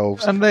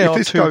themselves, and they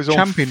are two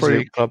Champions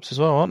League clubs as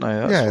well, aren't they?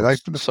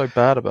 That's they're so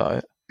bad about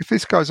it. If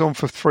this goes on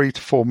for 3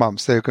 to 4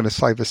 months, they're going to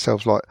save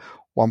themselves like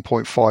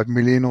 1.5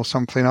 million or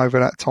something over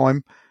that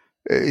time.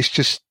 It's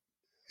just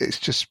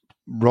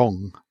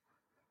wrong.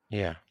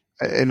 Yeah.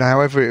 And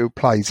however it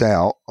plays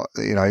out,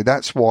 you know,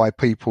 that's why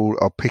people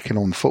are picking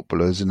on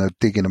footballers and are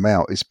digging them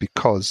out. It's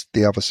because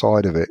the other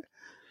side of it.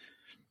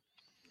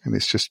 And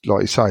it's just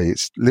like you say,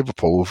 it's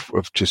Liverpool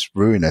have just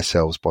ruined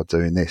themselves by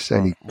doing this.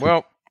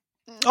 Well.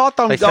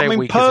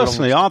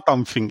 Personally, I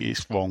don't think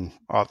it's wrong.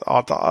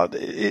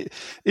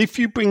 If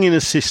you bring in a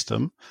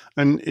system,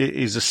 and it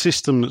is a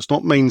system that's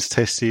not means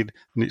tested,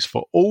 and it's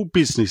for all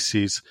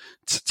businesses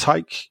to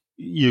take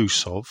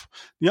use of,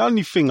 the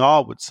only thing I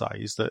would say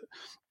is that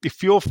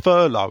if you're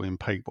furloughing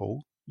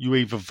people, you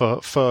either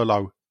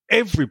furlough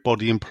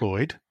everybody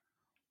employed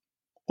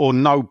or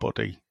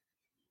nobody.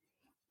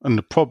 And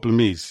the problem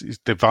is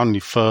they've only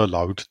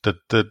furloughed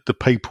the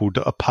people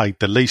that are paid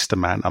the least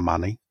amount of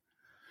money.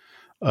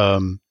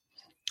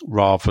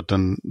 Rather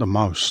than the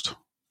most.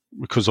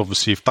 because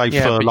obviously if they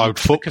Yeah, but furloughed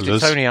because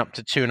footballers, it's only up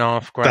to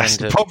 $2.5 grand. that's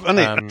the problem,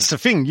 isn't it? That's the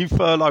thing. You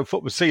furlough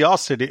footballers. See, I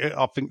said it,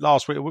 I think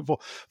last week,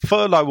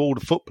 furlough all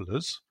the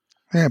footballers.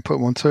 Yeah, put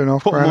them on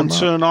 $2.5 Put grand.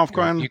 them on $2.5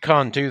 grand. You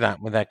can't do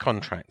that with their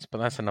contracts, but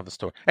that's another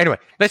story. Anyway,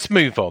 let's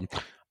move on.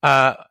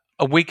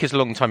 A week is a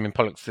long time in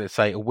politics. They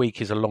say a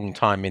week is a long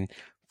time in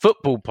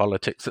football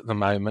politics at the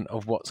moment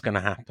of what's going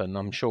to happen.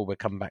 I'm sure we'll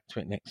come back to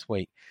it next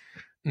week.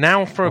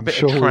 Now for a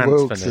bit of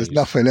transfer news. There's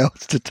nothing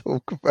else to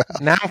talk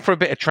about. Now for a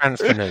bit of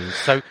transfer news.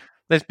 So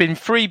there's been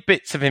 3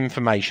 bits of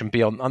information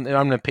beyond. I'm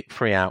going to pick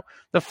 3 out.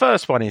 The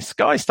first one is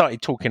Sky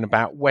started talking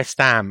about West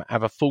Ham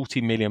have a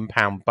 £40 million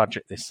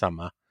budget this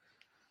summer.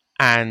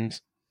 And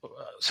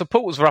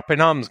supporters were up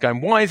in arms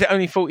going, why is it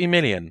only 40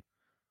 million?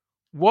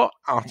 What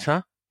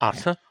utter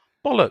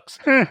bollocks.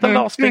 The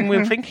last thing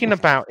we're thinking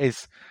about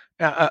is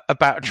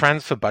about a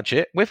transfer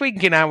budget. We're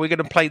thinking how we're going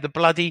to play the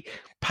bloody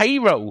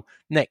payroll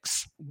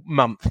next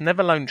month,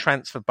 never alone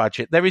transfer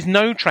budget. There is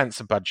no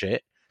transfer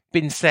budget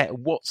been set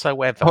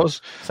whatsoever. I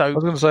was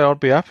going to say I'd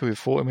be happy with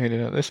 40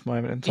 million at this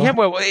moment in time. Yeah,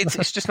 well,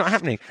 it's just not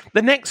happening.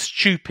 The next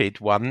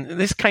stupid one,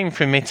 this came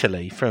from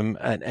Italy, from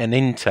an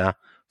Inter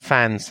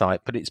fan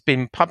site, but it's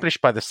been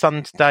published by The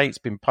Sun today. It's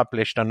been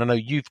published, and I know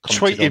you've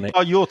commented on it. Tweeted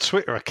by your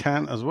Twitter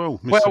account as well,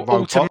 Mr. Well,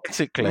 Robot.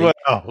 automatically. Well,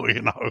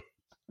 you know.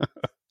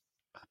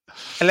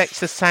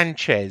 Alexa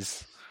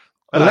Sanchez.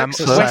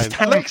 Alexa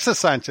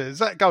Sanchez. Does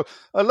that go,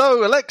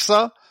 hello,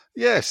 Alexa?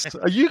 Yes.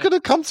 Are you going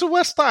to come to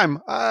West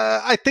Ham?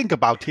 I think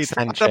about it.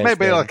 Sanchez,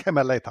 Maybe yeah. I'll come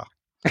later.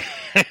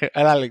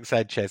 And Alex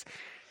Sanchez.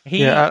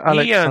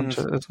 Alex he earns,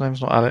 Sanchez. His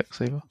name's not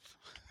Alex either.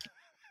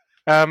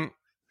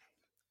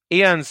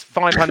 He earns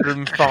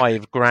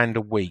 505 grand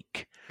a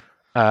week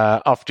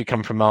after he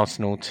come from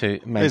Arsenal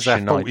to Manchester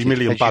United. There's that 40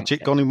 million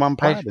budget gone in one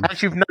player.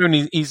 As you've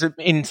known, he's an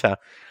Inter.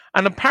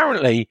 And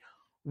apparently,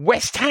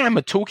 West Ham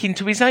are talking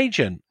to his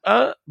agent.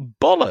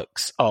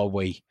 Bollocks, are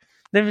we?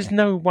 There is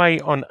no way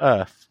on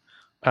earth.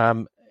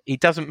 He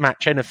doesn't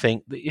match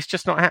anything. It's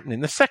just not happening.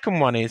 The second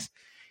one is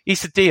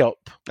Issa Diop.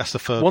 That's the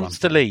third wants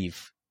to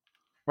leave.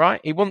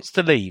 Right? He wants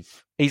to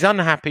leave. He's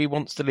unhappy. He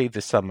wants to leave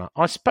this summer.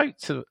 I spoke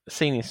to a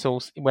senior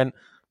source. He went,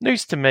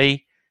 news to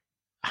me.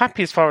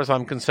 Happy as far as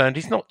I'm concerned.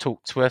 He's not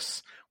talked to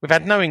us. We've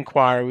had no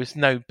inquiries,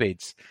 no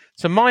bids.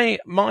 So my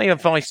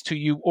advice to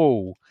you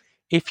all,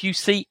 if you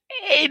see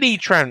any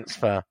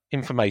transfer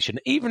information,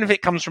 even if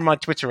it comes from my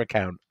Twitter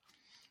account,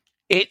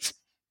 it's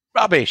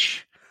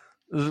rubbish.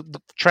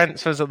 The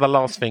transfers are the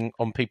last thing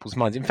on people's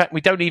minds. In fact, we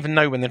don't even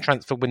know when the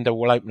transfer window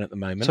will open at the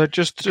moment. So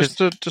just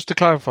to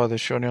clarify this,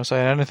 Sean, you're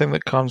saying anything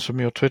that comes from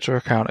your Twitter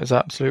account is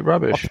absolute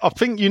rubbish. I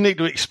think you need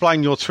to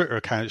explain your Twitter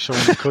account, Sean,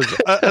 because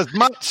as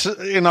much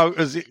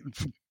as it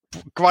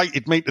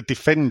grated me to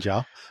defend you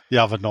the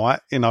other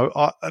night,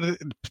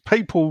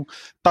 people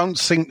don't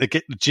seem to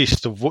get the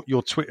gist of what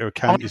your Twitter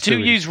account is doing.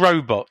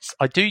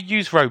 I do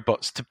use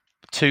robots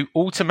to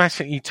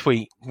automatically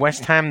tweet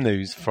West Ham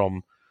news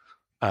from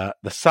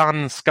The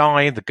Sun,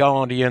 Sky, The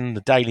Guardian,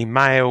 The Daily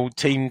Mail,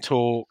 Team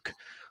Talk,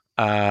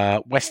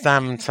 West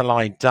Ham Till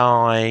I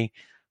Die,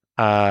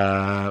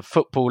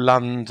 Football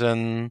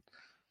London,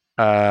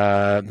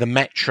 The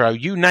Metro,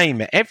 you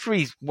name it.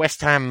 Every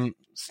West Ham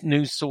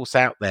news source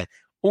out there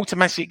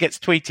automatically gets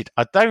tweeted.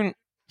 I don't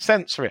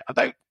censor it. I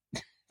don't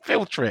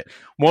filter it.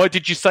 Why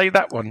did you say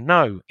that one?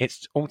 No,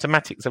 it's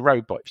automatic. It's a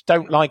robot. If you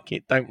don't like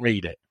it, don't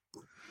read it.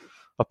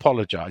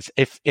 Apologise.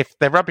 If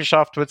they're rubbish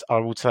afterwards, I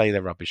will say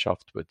they're rubbish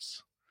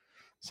afterwards.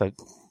 So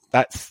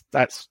that's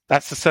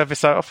the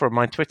service I offer on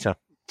my Twitter.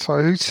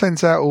 So who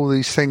sends out all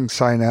these things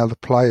saying how the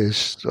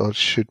players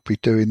should be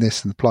doing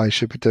this and the players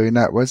should be doing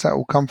that? Where's that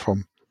all come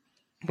from?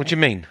 What do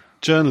you mean?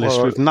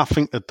 Journalists with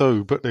nothing to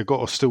do, but they've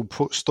got to still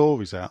put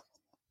stories out.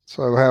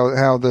 So how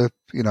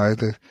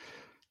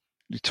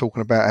you're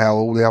talking about how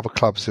all the other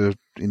clubs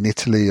in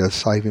Italy are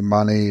saving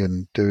money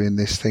and doing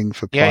this thing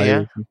for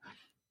players.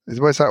 Yeah.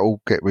 Where's that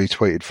all get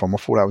retweeted from? I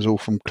thought that was all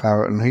from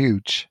Claret and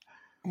Hughes.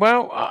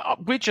 Well,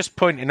 we're just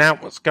pointing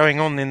out what's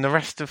going on in the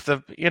rest of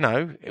the.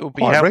 It would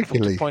be quite helpful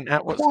regularly. To point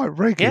out what's quite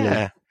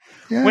regularly.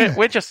 Yeah.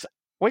 We're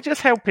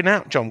just helping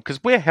out, John,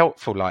 because we're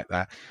helpful like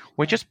that.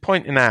 We're just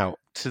pointing out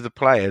to the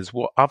players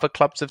what other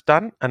clubs have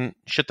done and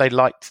should they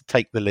like to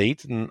take the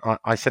lead. And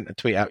I sent a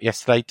tweet out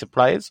yesterday to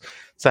players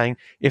saying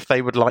if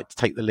they would like to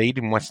take the lead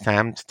in West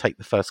Ham to take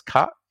the first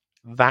cut,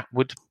 that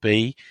would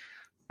be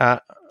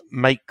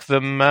make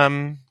them,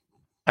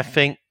 I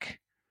think,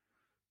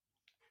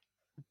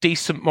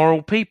 decent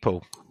moral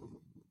people.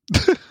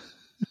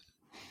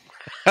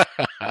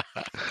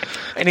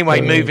 Anyway,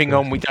 moving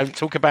on. We don't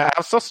talk about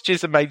how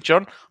sausages are made,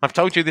 John. I've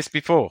told you this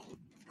before.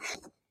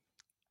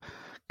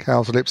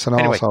 Cows' lips and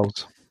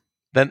arseholes.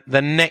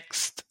 The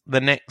next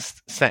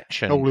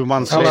section. All in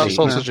one How about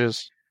section.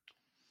 sausages?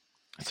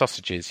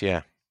 Sausages,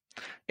 yeah.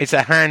 It's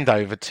a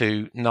handover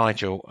to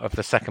Nigel of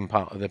the second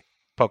part of the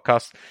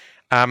podcast.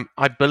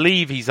 I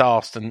believe he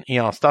asked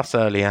us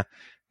earlier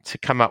to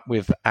come up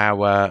with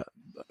our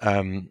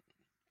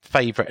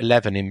favourite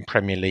 11 in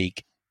Premier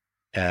League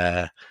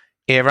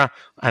era,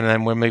 and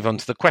then we'll move on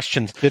to the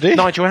questions. Did he?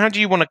 Nigel, how do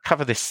you want to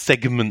cover this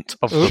segment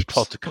of the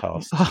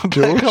podcast? I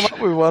better come up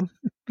with one.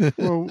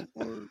 Well,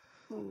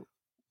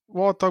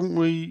 why don't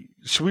we?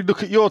 Should we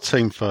look at your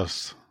team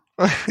first?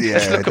 Yeah,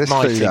 Let's look at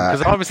my team,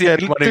 because I was the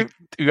only one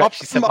who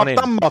actually sent one I've in.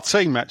 done my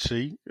team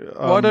actually.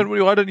 Why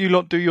don't you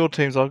lot do your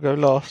teams? I'll go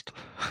last.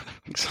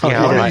 So,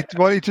 Yeah, all right.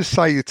 Why don't you just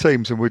say your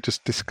teams and we'll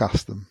just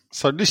discuss them?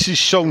 So this is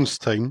Sean's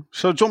team.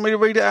 So do you want me to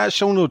read it out,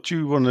 Sean, or do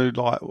you want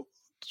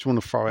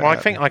to throw it Well, out? I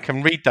think I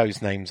can read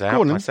those names Go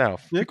out on then.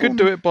 myself. Yeah, You go could on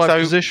do then. it by So-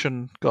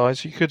 position,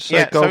 guys. You could say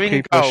Yeah, so in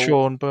goalkeeper, goal-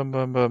 Sean, boom,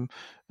 boom, boom,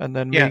 and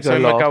then Yeah, me go so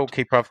my last.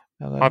 goalkeeper,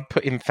 And then- I've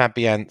put in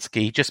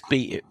Fabianski. He just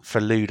beat it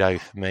for Ludo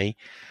for me.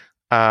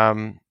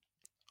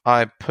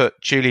 I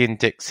put Julian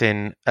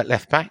Dixon at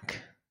left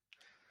back.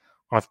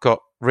 I've got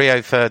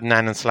Rio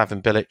Ferdinand and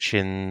Slaven Bilic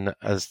in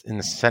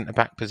the centre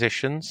back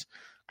positions.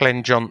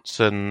 Glenn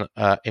Johnson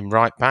in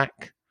right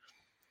back.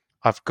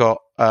 I've got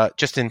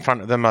just in front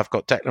of them, I've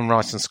got Declan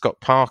Rice and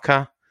Scott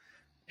Parker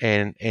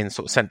in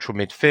sort of central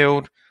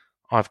midfield.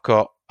 I've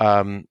got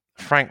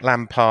Frank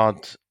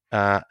Lampard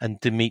and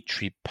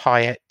Dimitri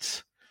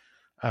Payet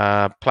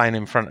playing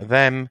in front of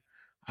them.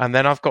 And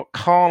then I've got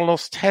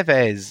Carlos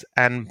Tevez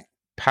and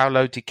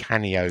Paulo Di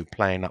Canio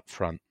playing up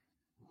front.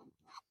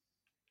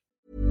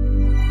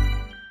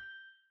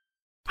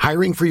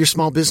 Hiring for your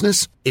small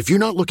business? If you're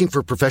not looking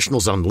for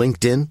professionals on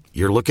LinkedIn,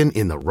 you're looking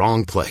in the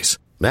wrong place.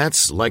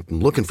 That's like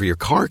looking for your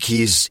car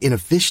keys in a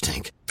fish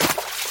tank.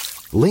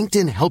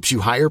 LinkedIn helps you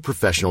hire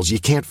professionals you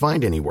can't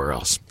find anywhere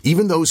else,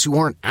 even those who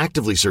aren't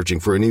actively searching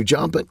for a new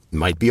job but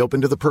might be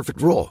open to the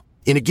perfect role.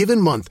 In a given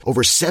month,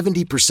 over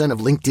 70% of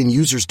LinkedIn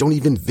users don't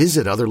even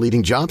visit other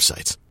leading job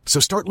sites. So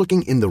start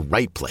looking in the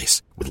right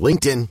place. With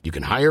LinkedIn, you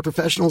can hire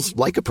professionals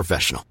like a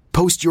professional.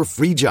 Post your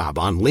free job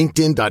on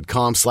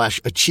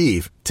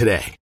linkedin.com/achieve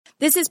today.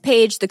 This is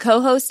Paige, the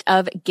co-host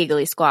of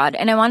Giggly Squad,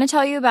 and I want to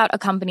tell you about a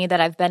company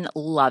that I've been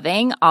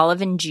loving,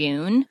 Olive &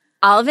 June.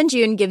 Olive &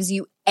 June gives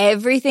you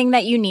everything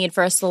that you need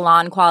for a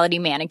salon-quality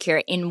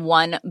manicure in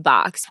one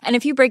box. And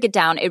if you break it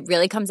down, it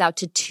really comes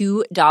out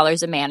to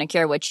 $2 a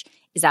manicure, which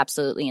is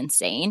absolutely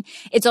insane.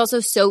 It's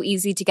also so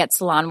easy to get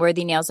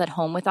salon-worthy nails at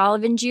home with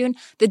Olive & June.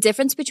 The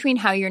difference between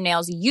how your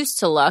nails used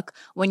to look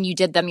when you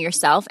did them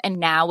yourself and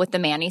now with the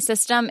Mani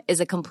system is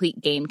a complete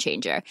game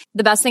changer.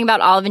 The best thing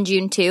about Olive &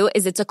 June, too,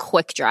 is it's a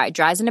quick dry.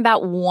 Dries in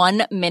about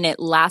 1 minute,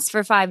 lasts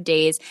for 5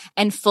 days,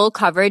 and full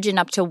coverage in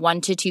up to 1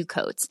 to 2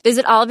 coats.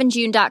 Visit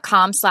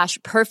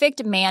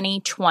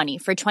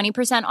oliveandjune.com/perfectmani20 for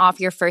 20%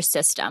 off your first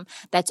system.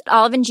 That's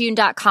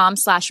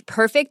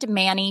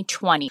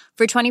oliveandjune.com/perfectmani20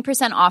 for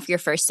 20% off your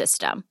first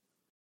system.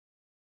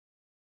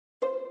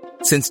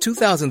 Since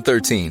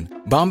 2013,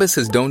 Bombas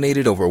has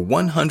donated over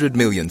 100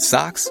 million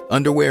socks,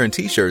 underwear, and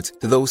T-shirts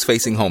to those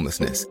facing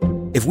homelessness.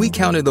 If we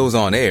counted those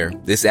on air,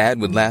 this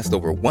ad would last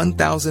over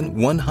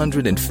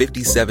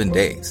 1,157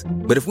 days.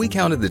 But if we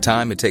counted the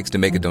time it takes to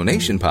make a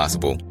donation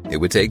possible, it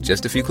would take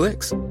just a few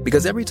clicks.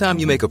 Because every time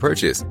you make a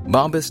purchase,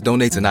 Bombas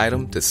donates an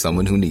item to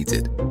someone who needs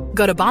it.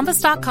 Go to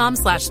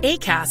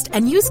bombas.com/ACAST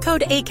and use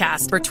code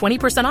ACAST for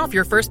 20% off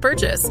your first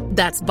purchase.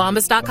 That's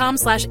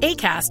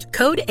bombas.com/ACAST,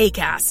 code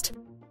ACAST.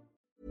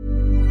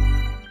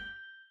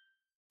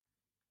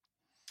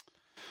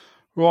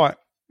 Right.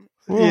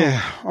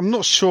 Yeah, I'm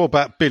not sure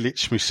about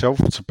Bilic myself,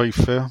 to be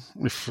fair,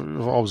 if I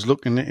was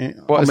looking at it.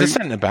 What, I as a mean,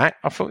 centre-back?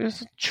 I thought he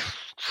was a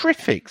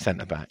terrific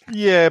centre-back.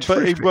 yeah, but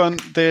he Terrific.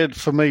 weren't there,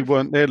 for me,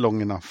 weren't there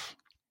long enough.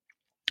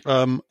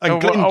 And Oh,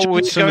 Glenn it's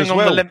Johnson going as on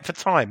well. the length of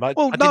time. I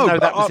Well, didn't no, know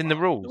but that was in the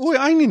rules. Well, it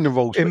ain't in the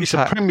rules, but it's a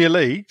Impact. Premier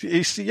League.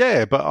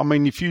 But I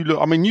mean, if you look,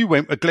 I mean, you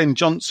went with Glenn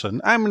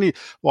Johnson. How many,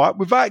 right,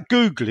 without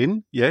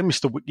Googling,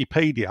 Mr.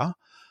 Wikipedia,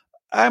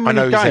 how I many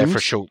know he was games? there for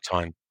a short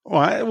time.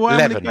 Right, well, how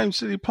 11. many games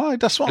did he play?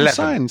 That's what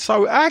 11. I'm saying.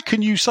 So how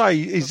can you say,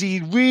 is he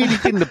really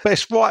been the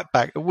best right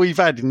back that we've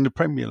had in the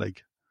Premier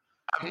League?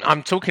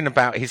 I'm talking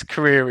about his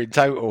career in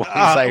total.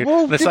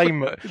 Well, the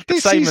same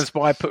this same is- as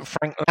why I put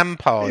Frank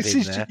Lampard This in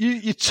is there.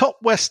 you top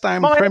West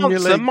Ham My Premier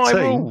answer, League my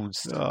team.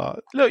 rules.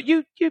 Look,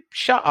 you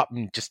shut up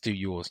and just do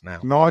yours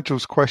now.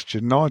 Nigel's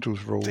question,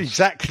 Nigel's rules.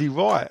 Exactly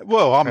right.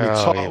 Well, I'm Oh, here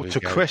entitled we to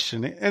go.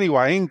 question it.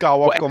 Anyway, in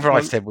goal, I've Whatever gone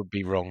I for... said would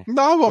be wrong.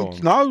 No, Go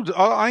on.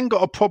 I ain't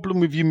got a problem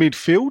with your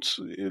midfield.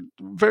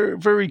 Very,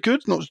 very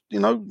good. Not,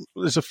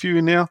 there's a few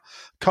in there.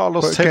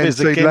 Carlos But again,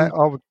 Tevez again.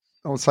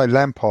 I would say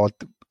Lampard,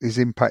 his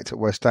impact at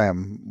West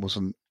Ham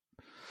wasn't.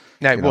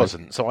 No, it You know.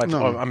 wasn't. So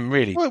No. I'm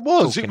really. Well, it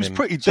was. It talking was him-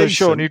 pretty So, decent.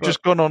 Sean, you've but-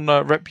 just gone on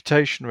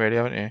reputation, really,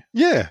 haven't you?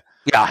 yeah.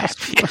 Yeah,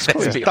 That's what let's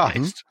it's be done.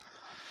 honest.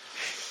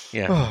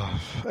 Yeah.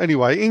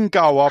 Anyway, in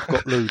goal, I've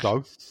got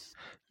Ludo.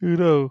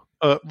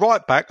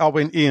 Right back, I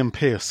went Ian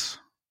Pearce.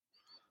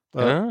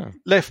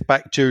 Left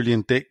back,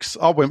 Julian Dix.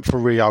 I went for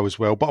Rio as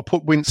well, but I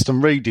put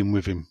Winston Reid in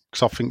with him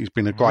because I think he's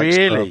been a great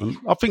Really? servant.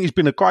 I think he's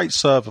been a great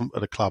servant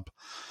at the club.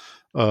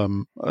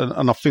 And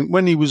I think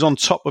when he was on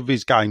top of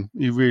his game,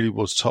 he really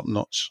was top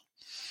notch.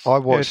 I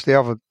watched the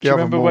other. Do you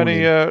remember when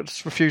morning.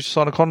 he refused to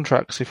sign a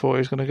contract because he thought he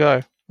was going to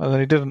go And then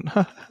he didn't.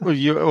 Well,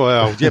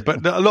 yeah,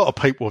 but a lot of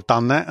people have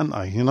done that, haven't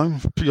they? You know,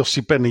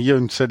 Yossi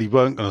Benayoun said he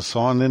weren't going to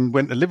sign, then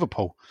went to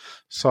Liverpool.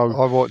 So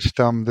I watched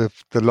the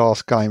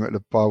last game at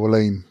the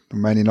Bowling, the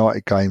Man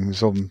United game,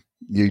 was on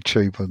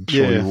YouTube. I'm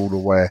sure you're all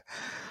aware.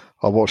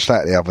 I watched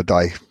that the other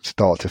day,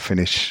 start to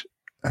finish,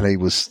 and he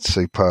was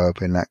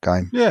superb in that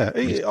game. Yeah,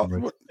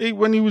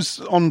 when he was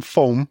on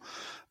form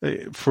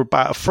for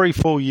about a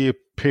 3-4 year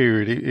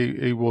period,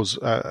 he was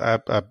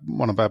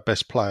one of our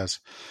best players.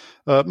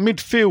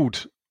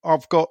 Midfield,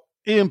 I've got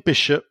Ian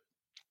Bishop,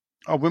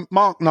 I went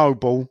Mark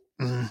Noble,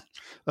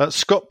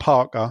 Scott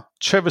Parker,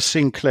 Trevor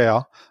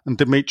Sinclair, and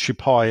Dimitri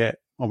Payet.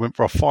 I went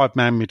for a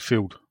 5-man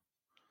midfield.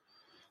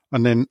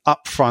 And then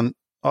up front,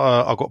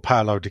 I got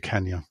Paolo Di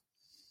Canio.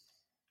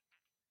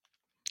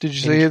 Did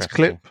you see his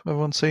clip?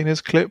 Everyone seen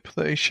his clip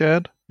that he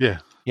shared? Yeah.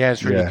 Yeah,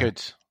 it's really good.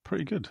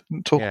 Pretty good.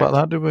 Didn't talk about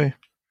that, did we?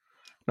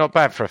 Not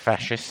bad for a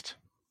fascist.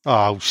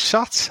 Oh,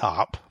 shut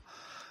up.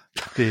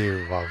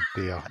 Dear, oh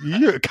dear.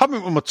 You're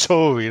coming from a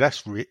Tory,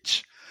 that's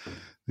rich.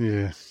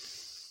 Yeah.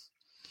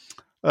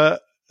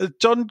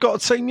 John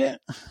got a team yet?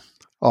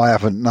 I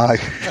haven't, no.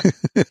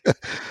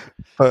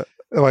 But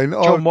I mean,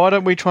 John, why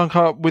don't we try and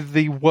come up with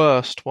the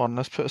worst one?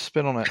 Let's put a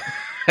spin on it.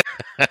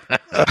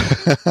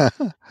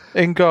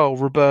 In goal,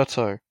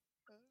 Roberto.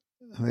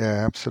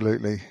 Yeah,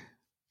 absolutely.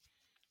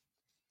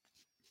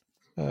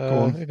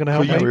 You're going to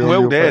help me?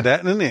 Well, there,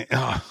 that, isn't it?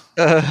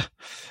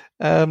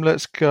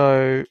 Let's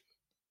go.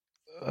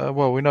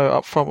 Well, we know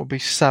up front will be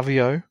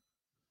Savio.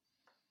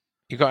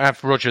 You've got to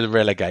have Roger the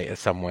Relegator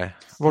somewhere.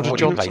 Roger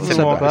Johnson,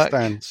 centre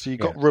back. So you've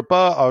got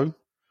Roberto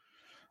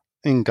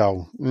in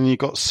goal, and you've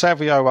got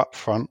Savio up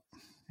front.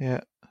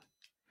 Yeah.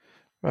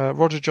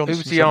 Roger Johnson.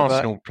 Who's the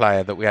Arsenal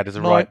player that we had as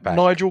a right back?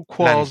 Nigel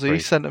Quasi,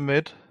 centre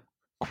mid.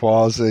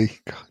 Quasi.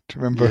 God, do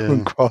you remember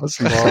when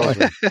Quasi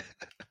was?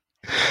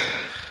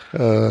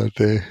 Oh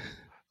dear.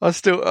 I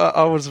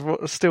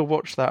still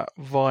watch that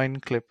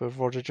Vine clip of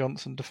Roger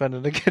Johnson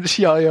defending against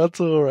Yaya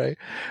Toure,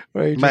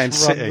 where he Man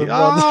just City.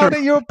 runs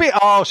You're a bit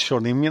harsh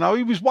on him. You know,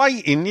 he was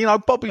waiting. You know,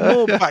 Bobby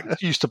Moore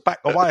used to back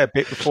away a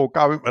bit before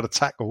going for the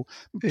tackle.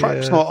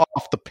 Perhaps not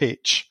off the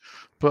pitch,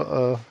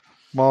 but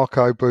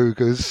Marco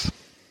Boogers.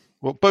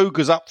 Well,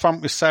 Boogers up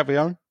front with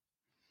Savio.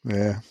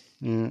 Yeah.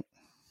 You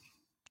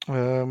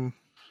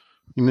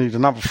need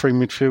another 3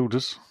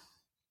 midfielders.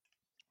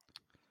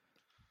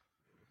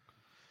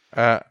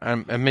 A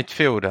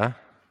midfielder.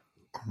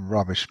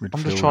 Rubbish midfielder.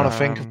 I'm just trying to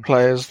think of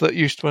players that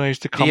used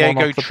to come Diego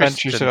on off the bench.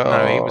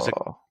 Tristan. He was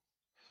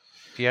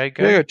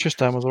Diego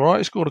Tristan was all right.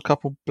 He scored a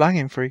couple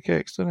blanging free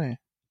kicks, didn't he?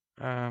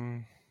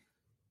 How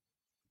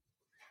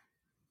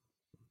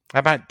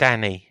about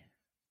Danny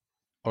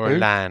or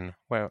Elan?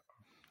 Well,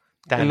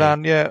 Danny.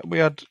 Elan, yeah, we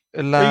had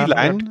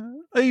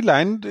Elan.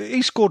 Elan,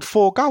 he scored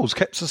 4 goals,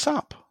 kept us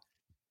up.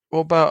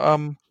 What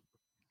about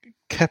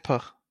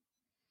Kepa?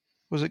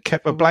 Was it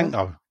Kepa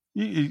Blanco?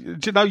 Do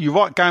you know you're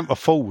right going for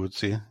forwards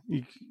here?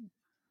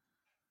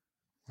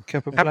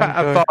 Kepa How Blanco. about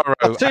Alvaro?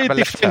 I'll tell you a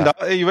defender.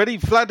 Are you ready?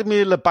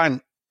 Vladimir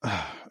Laban.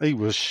 He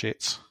was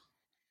shit.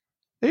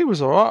 He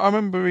was all right. I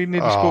remember he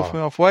nearly scored from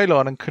the halfway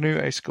line and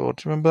Canute scored.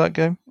 Do you remember that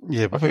game?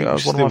 Yeah, but I think that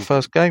was one of my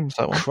first games,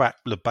 that one. Crap,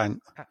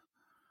 Laban.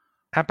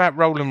 How about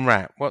Roland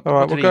Rat? All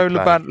right, we'll go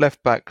Laban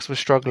left back because we're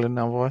struggling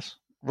now, boys.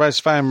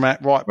 Razvan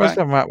Rat right back.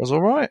 Razvan Rat was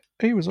all right.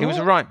 He was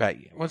a right back,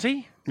 was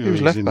he? He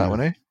was left back,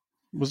 wasn't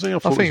he? Was he? I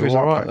think he was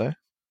all right, though.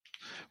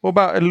 What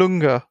about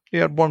Ilunga? He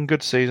had one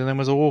good season, then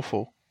was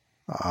awful.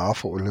 I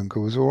thought Ilunga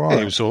was all right. Yeah,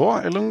 he was all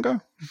right, Ilunga.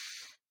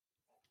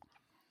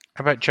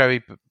 How about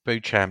Joey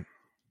Beauchamp?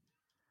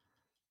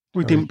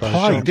 We didn't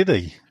play, did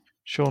he?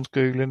 Sean's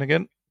Googling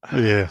again.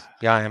 Yeah.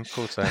 Yeah, I am. Of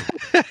course I am.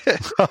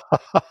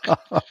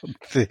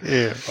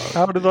 Dear.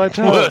 How did I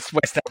tell? Worst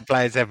West Ham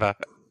players ever.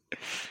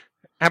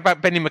 How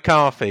about Benny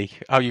McCarthy?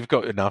 Oh, you've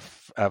got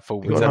enough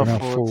forwards.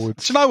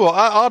 forwards. Do you know what?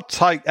 I'd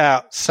take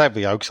out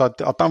Savio because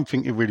I don't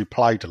think he really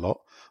played a lot.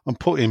 And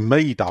put in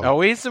Mido.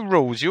 Oh, here's the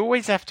rules. You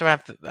always have to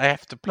they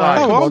have to play.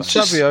 No,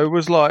 Savio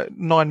was like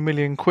 9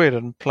 million quid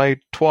and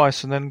played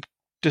twice and then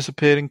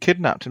disappeared and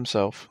kidnapped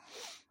himself.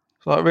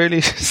 So like really,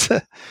 it's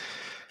a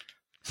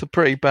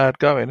pretty bad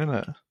going, isn't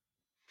it?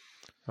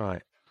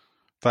 Right.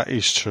 That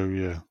is true,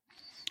 yeah.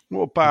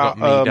 What about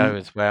Mido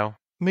as well?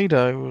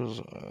 Mido was...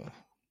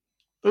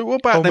 what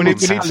about we need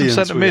some Italians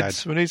centre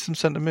mids. We need some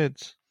centre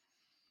mids.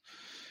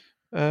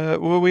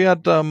 Well, we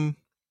had... what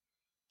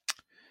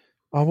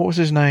was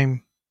his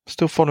name?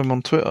 Still follow him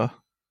on Twitter.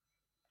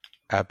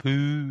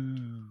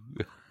 Abu.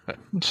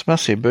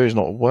 Smassy Abu's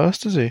not the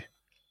worst, is he?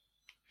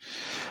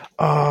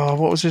 What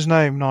was his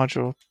name,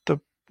 Nigel? The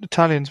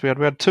Italians we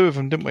had 2 of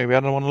them, didn't we? We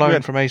had them on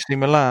loan from AC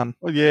Milan.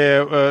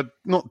 Yeah,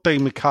 not Di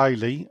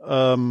Michele.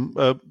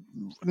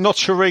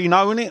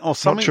 Nocerino in it or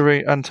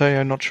something.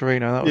 Antonio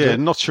Nocerino. That was it.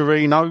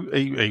 Nocerino.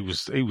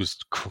 He was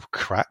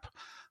crap.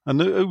 And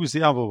who was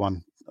the other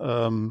one?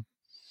 I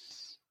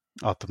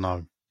don't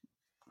know.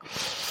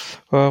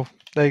 Well,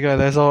 there you go.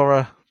 There's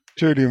our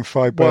Julian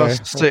Faubert.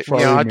 Worst six.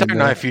 Yeah, I don't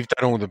know if you've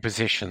done all the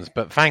positions,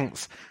 but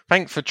thanks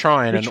for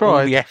trying and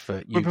all the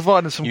effort. We're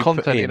providing some you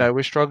content, put in. you know.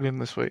 We're struggling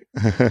this week.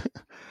 How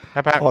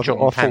about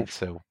John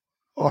Pansel?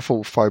 I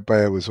thought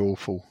Faubert was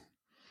awful.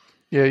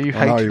 Yeah, you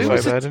I know hated he Faubert,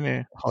 was. didn't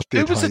you? I did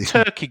Who was the hate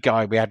Turkey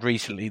guy we had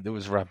recently that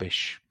was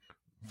rubbish?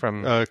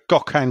 From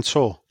Gökhan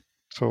Tor.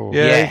 him.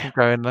 Yeah, you can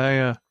go in there,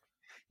 yeah.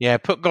 Yeah,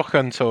 put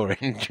Gökhan Tor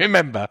in. Do you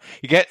remember?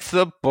 He gets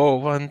the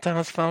ball and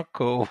does fuck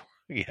all.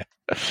 Yeah.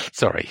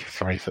 Sorry.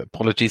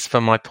 Apologies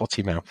for my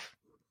potty mouth.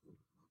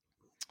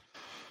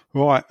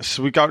 Right,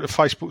 so we go to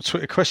Facebook,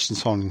 Twitter question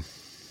time.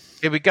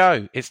 Here we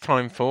go. It's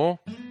time for...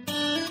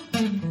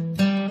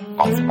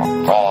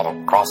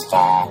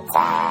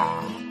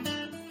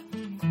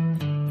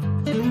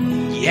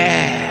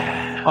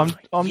 Yeah.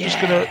 I'm just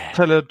going to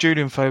tell a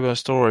Julian Faubert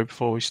story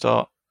before we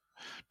start.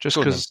 Just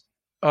because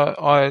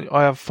I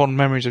have fond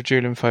memories of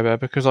Julian Faubert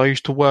because I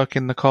used to work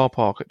in the car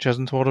park at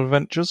Cheshunt World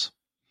Adventures.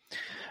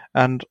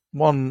 And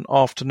one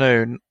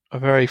afternoon, a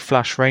very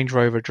flash Range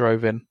Rover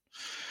drove in.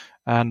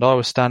 And I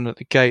was standing at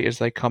the gate as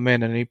they come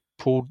in, and he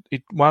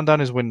wound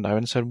down his window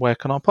and said, "Where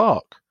can I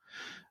park?"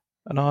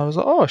 And I was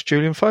like, "Oh, it's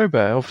Julian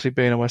Faubert." Obviously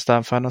being a West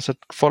Ham fan, I said,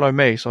 "Follow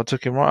me." So I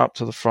took him right up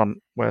to the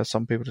front where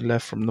some people had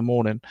left from the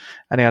morning,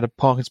 and he had a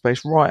parking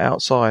space right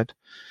outside.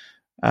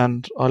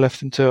 And I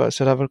left him to it. I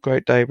said, "Have a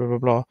great day, blah, blah,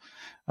 blah."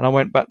 And I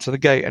went back to the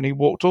gate, and he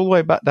walked all the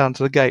way back down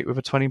to the gate with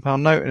a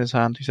 £20 note in his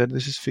hand. He said,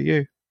 "This is for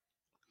you."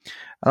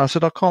 And I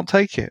said, "I can't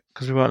take it,"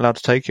 because we weren't allowed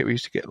to take it. We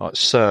used to get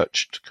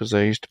searched because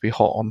they used to be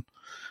hot on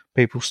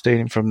people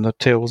stealing from the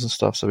tills and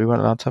stuff, so we weren't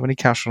allowed to have any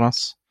cash on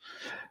us.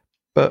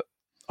 But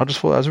I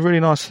just thought that was a really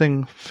nice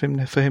thing for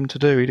him to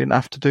do. He didn't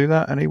have to do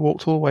that, and he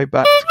walked all the way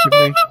back to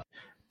give me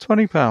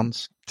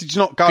 £20. Did you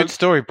not go? Good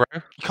story, bro.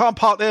 You can't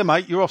park there,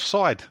 mate. You're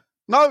offside.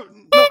 No,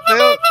 not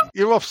there.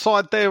 You're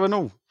offside there and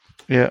all.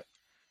 Yeah.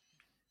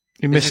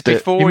 He missed it.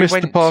 Before He we missed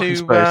went the parking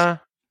space.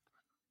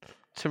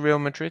 to Real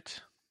Madrid?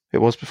 It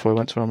was before he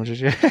went to Real Madrid.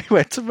 Yeah, he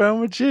went to Real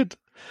Madrid.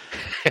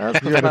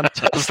 That's a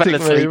fantastic Fell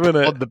asleep move, wasn't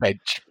it? on the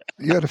bench.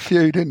 You had a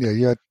few, didn't you?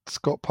 You had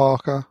Scott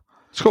Parker.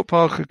 Scott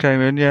Parker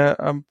came in, yeah.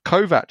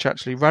 Kovac,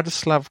 actually.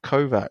 Radislav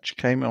Kovac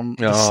came on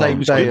the same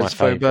was day one of as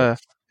my Faubert.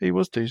 favourites. He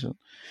was decent.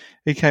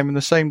 He came in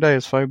the same day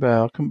as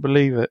Faubert. I couldn't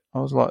believe it. I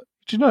was like,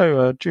 "Do you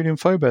know Julian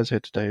Faubert's here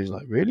today?" He's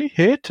like, "Really?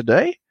 Here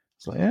today?" I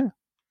was like, "Yeah."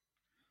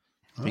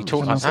 He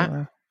talked like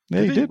that?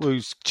 Yeah, he did. Well, he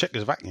was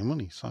Checkers vacuum,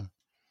 wasn't he? So.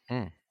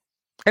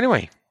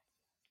 Anyway,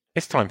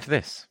 it's time for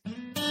this.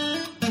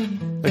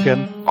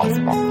 Again.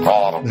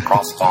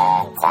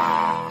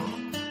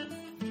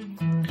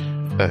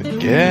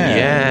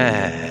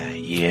 Again.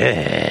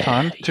 Yeah.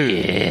 Time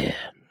to.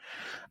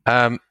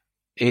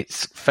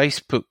 It's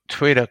Facebook,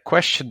 Twitter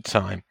question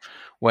time,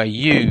 where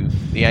you,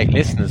 the 8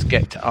 listeners,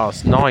 get to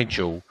ask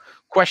Nigel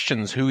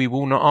questions who he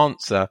will not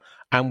answer,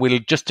 and we'll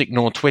just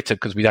ignore Twitter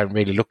because we don't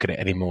really look at it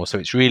anymore. So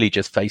it's really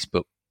just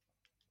Facebook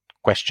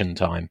question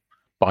time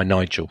by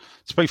Nigel.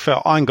 To be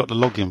fair, I ain't got the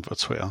login for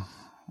Twitter,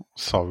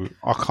 so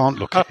I can't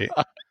look at it.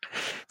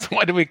 So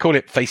why do we call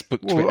it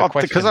Facebook, Twitter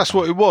question Because that's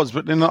time? what it was.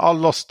 But then I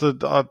lost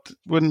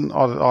when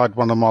I had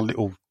one of my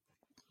little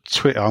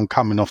Twitter. I'm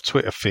coming off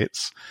Twitter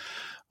fits.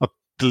 I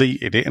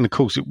deleted it, and of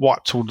course, it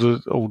wiped all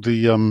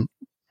the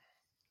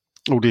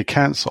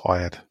accounts that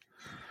I had.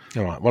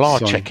 All right. Well, I'll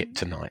check it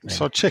tonight. Then,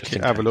 So check just it,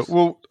 in have a case. look.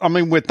 Well, I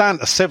mean, we're down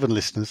to 7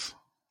 listeners.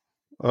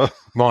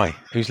 Why?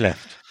 Who's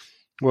left?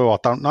 Well, I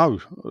don't know.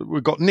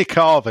 We've got Nick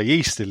Harvey.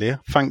 He's still here.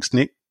 Thanks,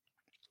 Nick.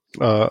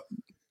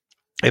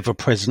 Ever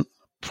present,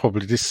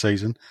 probably this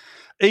season.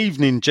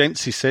 Evening,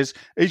 gents, he says.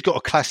 He's got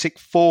a classic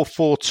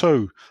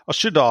 4-4-2. I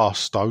should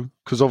ask, though,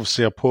 because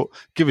obviously I put,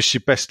 give us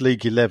your best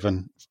League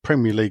 11,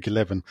 Premier League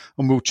 11,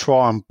 and we'll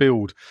try and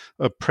build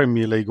a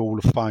Premier League Hall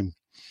of Fame.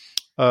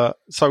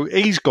 So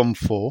he's gone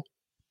for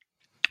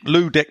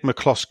Ludek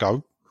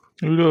McCloskey.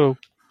 Hello.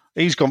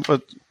 He's gone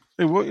for,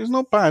 it's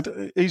not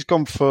bad, he's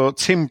gone for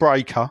Tim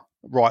Breaker,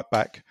 right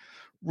back,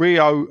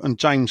 Rio and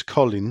James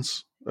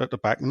Collins at the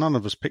back. None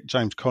of us picked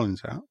James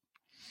Collins out.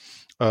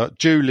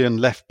 Julian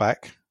left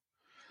back,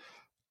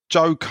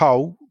 Joe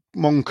Cole,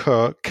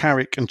 Moncur,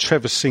 Carrick and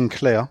Trevor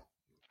Sinclair.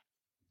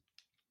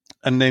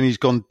 And then he's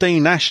gone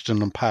Dean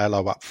Ashton and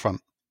Paolo up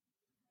front.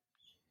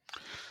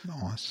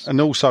 Nice.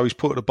 And also he's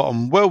put at the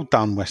bottom, well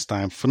done West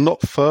Ham for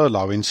not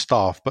furloughing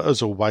staff, but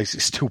as always,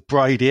 it's still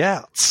Brady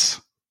out.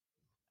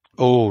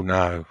 Oh,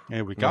 no.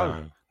 Here we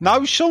go.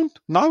 No, Sean?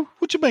 No?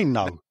 What do you mean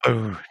no?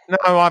 Oh, no,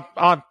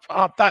 I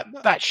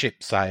that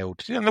ship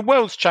sailed. You know, the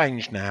world's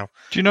changed now.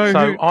 Do you know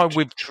So who? I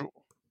withdrew.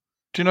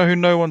 Do you know who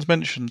no one's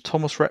mentioned?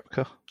 Thomas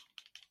Repka.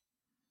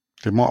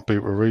 There might be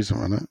a reason,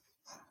 isn't it?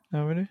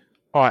 Oh, really?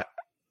 All right.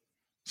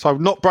 So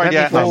not Brady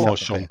Let out me no vote more,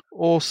 for Sean.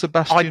 Or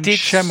Sebastian I did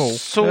Schemmel.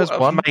 sort There's of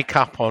one. make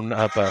up on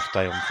her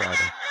birthday on Friday.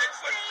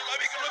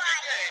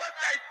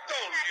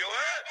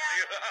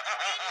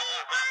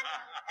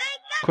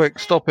 Quick,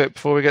 stop it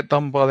before we get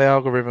done by the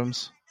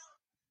algorithms.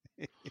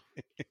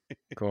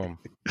 Go on.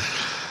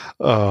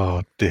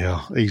 Oh,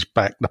 dear. He's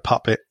back, the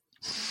puppet.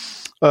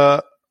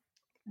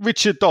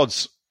 Richard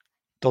Dodds.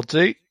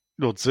 Doddsy.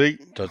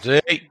 Doddsy. Does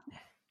it?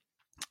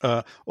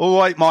 All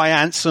right, my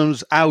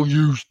handsomes, how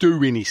you's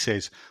doing, he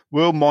says.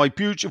 Well, my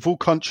beautiful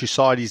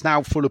countryside is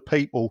now full of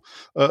people,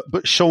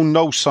 but Sean,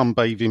 no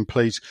sunbathing,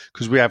 please,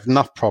 because we have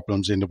enough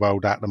problems in the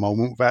world at the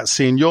moment without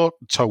seeing your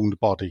toned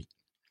body.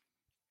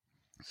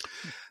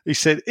 He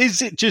said,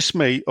 is it just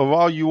me, or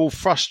are you all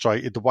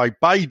frustrated the way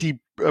Brady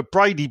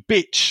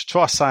bitch,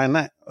 try saying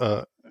that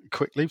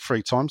quickly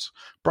 3 times,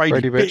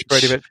 Brady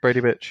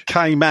bitch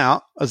came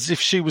out as if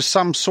she was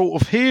some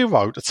sort of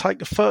hero to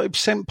take a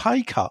 30%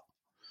 pay cut.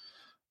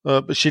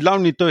 But she'll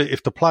only do it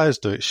if the players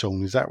do it,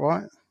 Sean, is that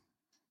right?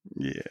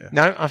 Yeah.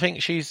 No, I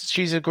think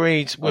she's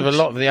agreed with a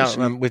lot of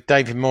the with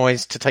David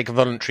Moyes to take a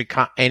voluntary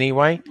cut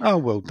anyway. Oh,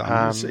 well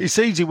done. It's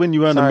easy when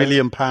you earn £1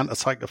 million to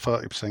take a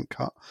 30%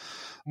 cut.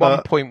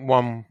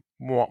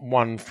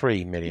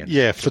 1.113 million.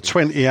 Yeah, for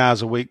 20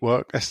 hours a week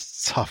work,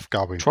 that's tough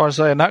going. Try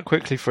saying that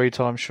quickly 3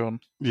 times, Sean.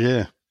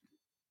 Yeah.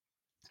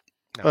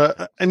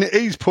 And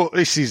he's put,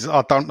 this is,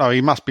 I don't know,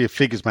 he must be a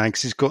figures man,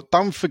 because he's got,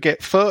 don't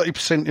forget,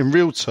 30% in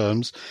real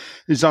terms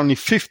is only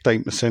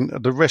 15%,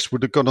 and the rest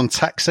would have gone on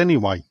tax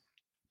anyway.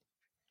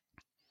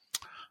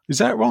 Is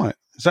that right?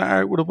 Is that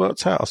how it would have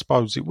worked out? I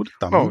suppose it would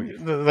have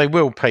done. Well, they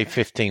will pay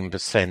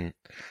 15%,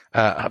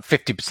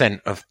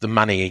 50% of the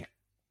money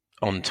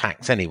on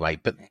tax anyway,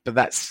 but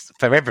that's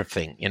for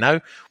everything, you know?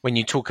 When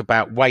you talk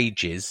about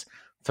wages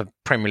for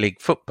Premier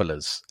League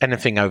footballers,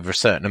 anything over a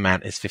certain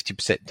amount is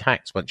 50%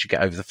 tax once you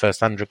get over the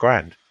first 100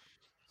 grand.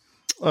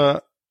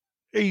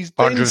 He's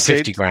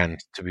 150 grand,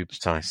 to be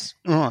precise.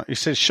 All right. He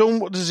says, Sean,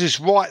 what does this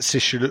rights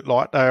issue look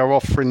like? They are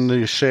offering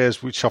the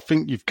shares, which I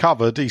think you've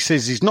covered. He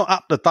says he's not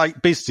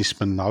up-to-date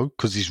businessman, though,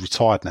 because he's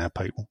retired now,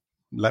 people.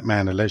 That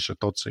man of leisure,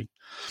 Dodsey.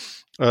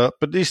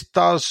 But this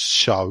does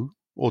show,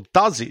 or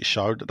does it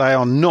show, that they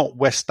are not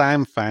West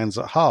Ham fans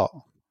at heart,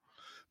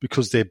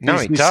 because their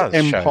business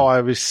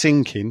empire is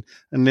sinking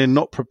and they're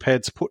not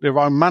prepared to put their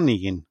own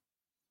money in.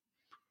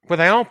 Well,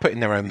 they are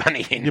putting their own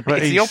money in. Yeah,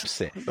 it's the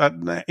opposite.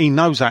 He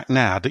knows that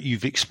now that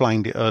you've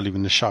explained it earlier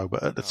in the show,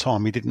 but at the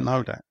time he didn't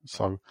know that.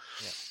 So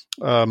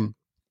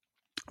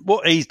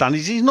what he's done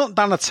is he's not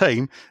done a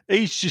team.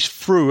 He's just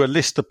threw a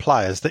list of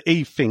players that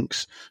he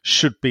thinks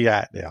should be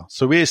out there.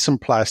 So here's some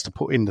players to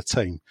put in the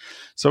team.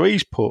 So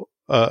he's put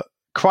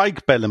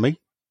Craig Bellamy,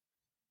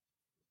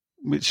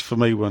 which for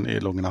me weren't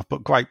here long enough,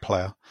 but great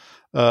player.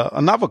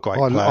 Another great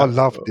player. I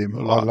loved him.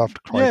 I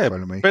loved Craig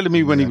Bellamy.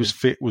 Bellamy, when he was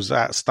fit, was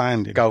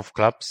outstanding. Golf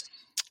clubs.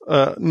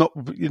 Not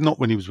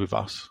when he was with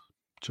us.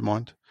 Do you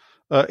mind?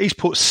 He's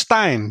put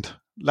Stand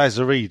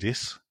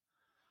Lazaridis.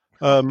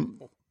 I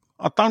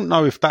don't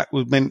know if that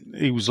meant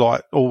he was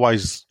like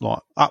always like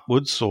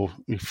upwards or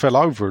he fell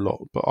over a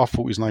lot, but I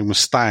thought his name was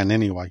Stan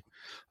anyway.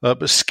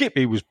 But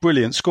Skippy was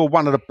brilliant. Scored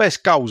one of the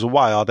best goals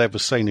away I'd ever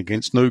seen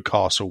against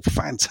Newcastle.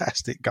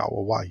 Fantastic goal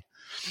away.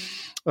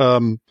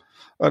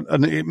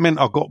 And it meant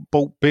I got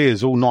bought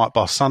beers all night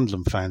by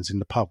Sunderland fans in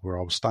the pub where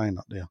I was staying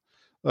up there.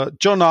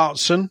 John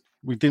Hartson,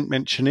 we didn't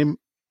mention him.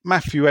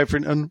 Matthew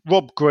Everington,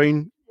 Rob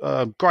Green,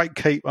 great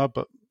keeper,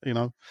 but, you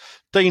know,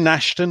 Dean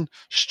Ashton,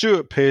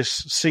 Stuart Pearce,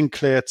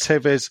 Sinclair,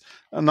 Tevez,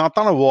 and I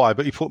don't know why,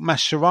 but he put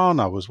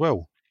Mascherano as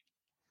well.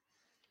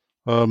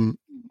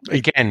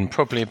 Again,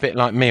 probably a bit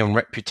like me on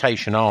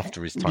reputation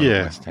after his time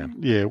at West Ham.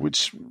 Yeah,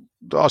 which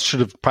I should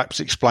have perhaps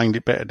explained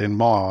it better than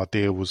my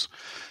idea was.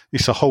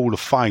 It's a Hall of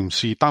Fame,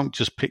 so you don't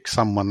just pick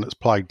someone that's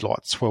played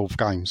like 12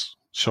 games,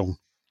 Sean.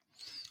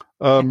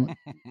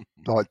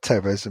 Like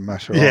Tevez and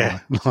Mascherano. Yeah.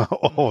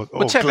 or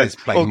Tevez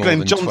played more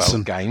than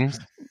 12 games.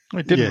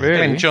 He didn't really.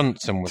 Glenn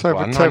Johnson was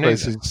one.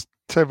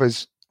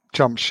 Tevez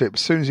jumped ship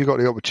as soon as he got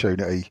the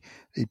opportunity.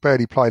 He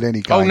barely played any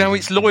games. Oh, no,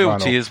 it's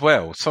loyalty as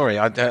well. Sorry,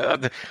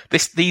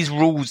 these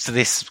rules to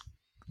this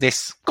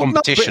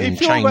competition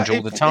change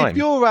all the time. If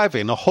you're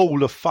having a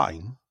Hall of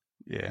Fame,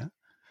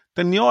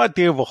 then the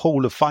idea of a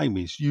Hall of Fame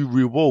is you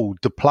reward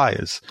the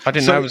players. I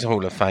didn't know it was a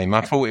Hall of Fame.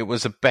 I thought it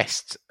was a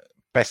best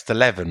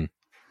 11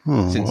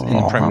 since in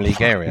the Premier League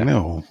area.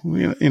 No,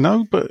 you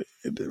know, but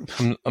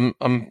I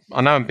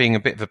know I'm being a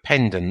bit of a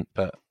pedant,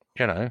 but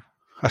you know,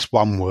 that's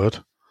one word.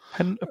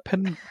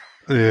 Pen.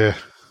 Yeah.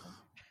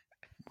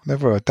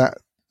 Never heard that.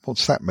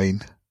 What's that mean?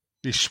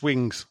 He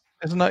swings.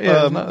 Isn't that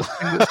a thing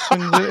that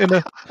swings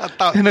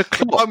in a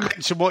clock? Don't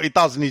mention what he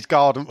does in his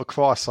garden, for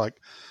Christ's sake.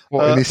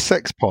 What, in his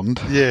sex pond?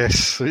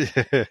 Yes,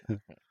 yeah.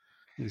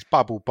 His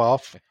bubble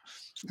bath.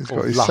 He's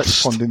got his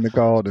sex pond in the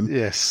garden.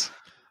 Yes.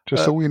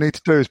 Just all you need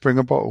to do is bring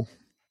a bottle.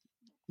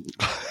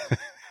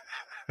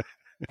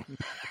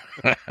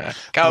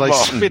 Come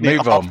on,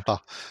 move on.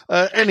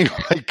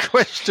 Anyway,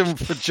 question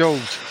for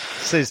George,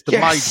 says the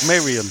maid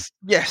Miriam.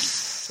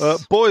 Yes.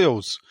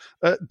 Boyles,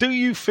 do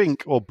you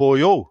think, or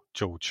Boyle,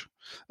 George,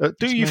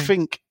 do you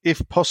think,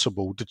 if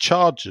possible, the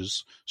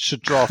Chargers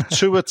should draft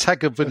Tua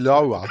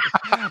Tagovailoa,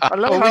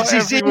 or is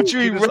his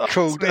injury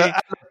record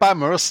at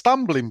Alabama a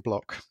stumbling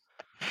block?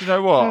 You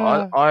know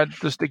what? I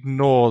just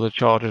ignore the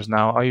Chargers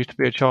now. I used to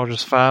be a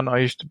Chargers fan. I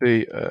used to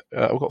be.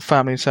 I've got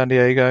family in San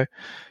Diego.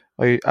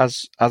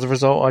 As a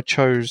result, I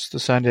chose the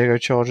San Diego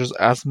Chargers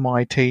as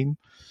my team.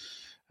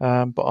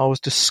 But I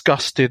was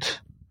disgusted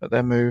at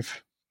their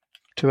move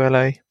to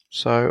LA.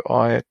 So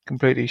I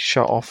completely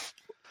shut off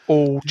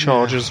all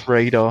Chargers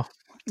radar.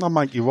 I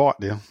make you right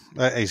there.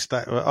 That is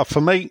that. For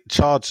me,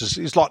 Chargers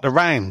is like the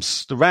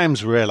Rams. The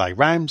Rams were LA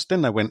Rams,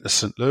 then they went to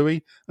St.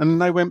 Louis, and then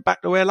they went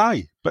back to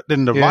LA. But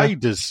then the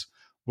Raiders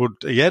were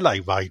the LA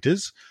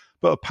Raiders,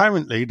 but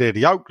apparently they're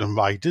the Oakland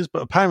Raiders.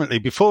 But apparently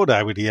before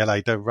they were the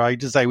LA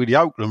Raiders, they were the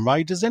Oakland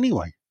Raiders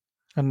anyway.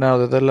 And now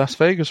they're the Las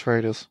Vegas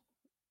Raiders.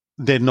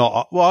 They're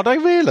not. Well, are they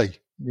really?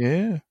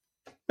 Yeah.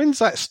 When's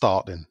that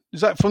starting?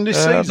 Is that from this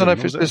season? I don't know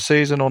if it's this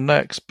season or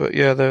next, but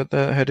yeah,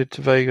 they're headed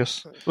to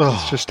Vegas.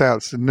 It's just out.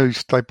 It's the new.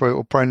 They built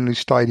a brand new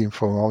stadium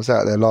for them. I was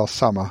out there last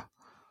summer.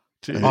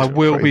 I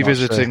will be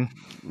visiting.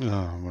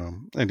 Oh, well,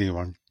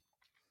 anyway.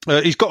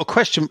 He's got a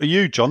question for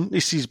you, John.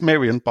 This is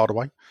Marion, by the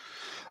way.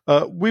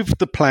 With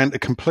the plan to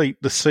complete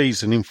the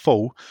season in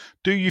full,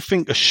 do you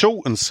think a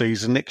shortened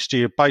season next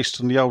year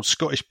based on the old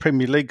Scottish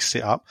Premier League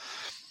setup,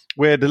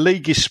 where the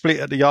league is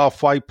split at the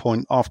halfway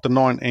point after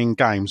 19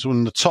 games,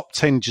 when the top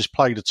 10 just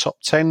play the top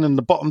 10 and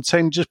the bottom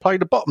 10 just play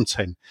the bottom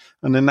 10,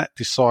 and then that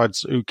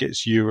decides who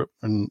gets Europe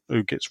and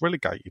who gets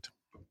relegated?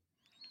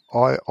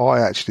 I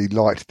actually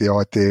liked the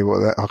idea.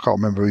 I can't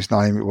remember whose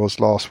name it was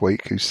last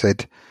week who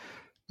said,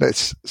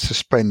 let's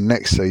suspend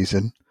next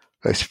season,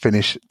 let's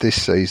finish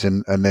this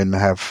season, and then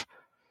have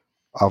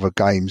other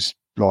games,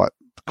 like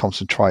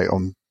concentrate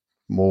on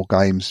more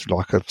games,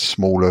 like a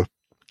smaller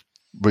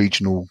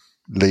regional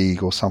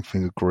league or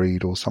something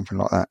agreed, or something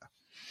like that.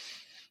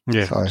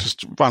 Yeah, so,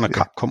 just run a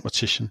cup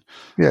competition.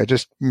 Yeah,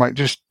 just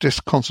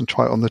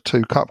concentrate on the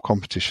 2 cup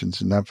competitions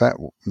and have that,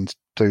 and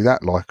do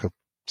that like a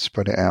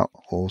spread it out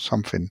or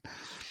something.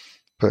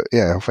 But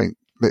yeah, I think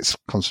let's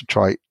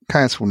concentrate,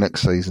 cancel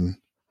next season,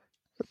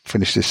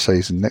 finish this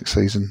season, next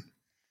season,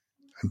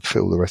 and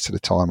fill the rest of the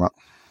time up.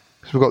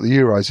 Because we've got the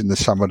Euros in the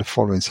summer, the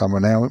following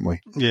summer now, haven't we?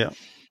 Yeah.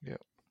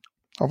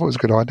 I thought it was a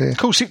good idea. Of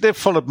course, if they'd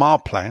followed my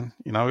plan,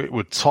 it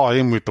would tie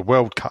in with the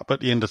World Cup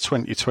at the end of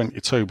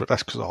 2022, but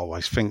that's because I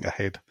always think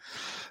ahead,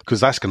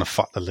 because that's going to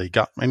fuck the league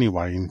up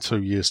anyway in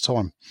 2 years'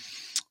 time.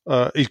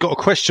 He's got a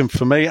question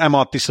for me. Am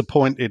I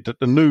disappointed that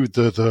the new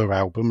The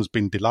album has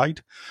been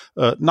delayed?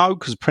 No,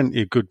 because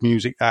plenty of good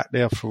music out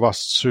there for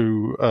us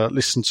to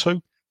listen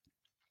to.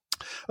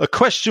 A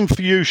question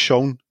for you,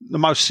 Sean, the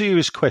most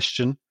serious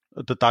question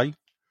of the day.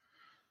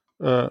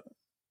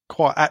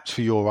 Quite apt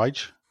for your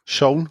age.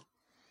 Sean?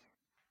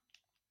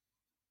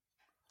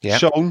 Yeah.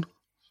 Sean?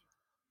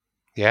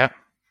 Yeah.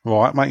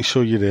 Right, making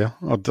sure you're there.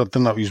 I don't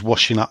know if he's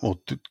washing up or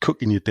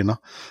cooking your dinner.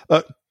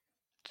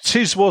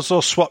 Tiswas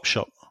or Swap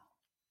Shop?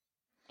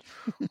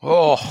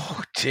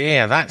 Oh,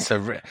 dear, that's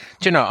do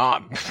you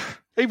know,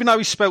 even though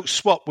he spelt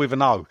swap with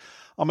an O,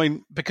 I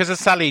mean... Because of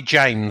Sally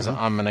James,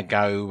 I'm going to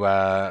go...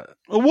 Well,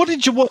 what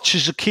did you watch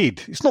as a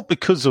kid? It's not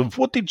because of...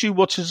 What did you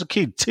watch as a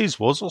kid?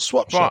 Tiswas or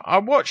Swap Shop? Well, I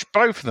watched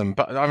both of them,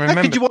 but I remember...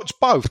 How could you watch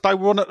both? They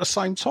were on at the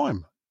same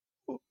time.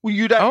 Were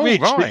you that rich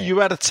that you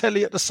had a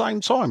telly at the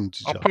same time?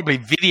 I probably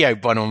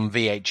videoed one on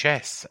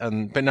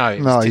VHS, but no,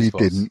 it was no, Tiswas. You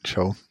didn't,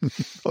 Sean.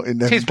 Not in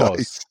them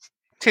days.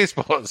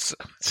 Tiswas.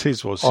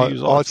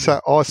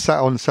 I sat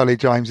on Sally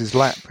James's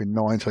lap in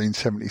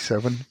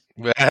 1977.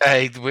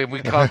 Hey,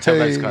 we can't tell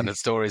those kind of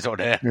stories on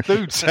air.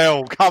 Do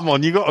tell. Come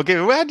on, you got to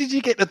give. How did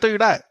you get to do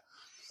that?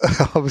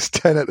 I was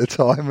 10 at the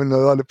time, and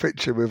I had a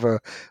picture with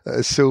a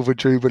silver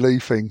jubilee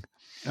thing.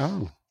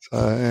 Oh.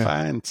 Yeah.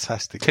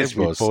 Fantastic.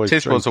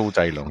 Tiswas all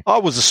day long. I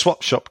was a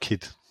Swap Shop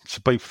kid, to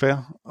be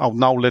fair. Old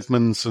Noel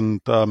Edmonds and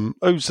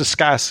who's the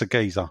Scouser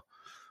geezer?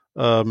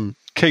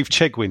 Keith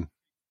Chegwin.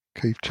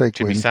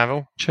 Jimmy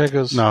Savile?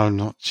 Cheggers. No,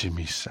 not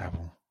Jimmy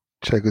Savile.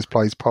 Cheggers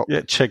plays pop.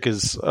 Yeah,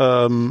 Cheggers.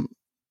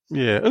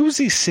 Yeah. Who was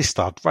his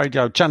sister?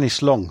 Radio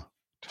Janice Long.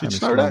 Did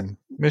you know that?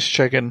 Miss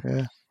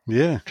Cheggin.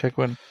 Yeah.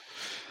 Chegwin.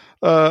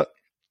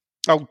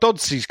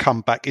 Dodsy's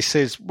come back. He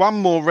says,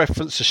 one more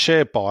reference to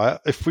share buyer.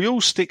 If we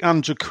all stick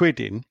 100 quid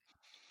in,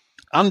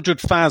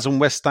 100,000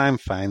 West Ham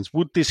fans,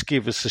 would this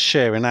give us a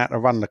share in how to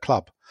run the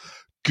club?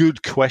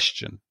 Good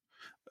question.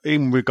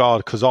 In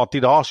regard, because I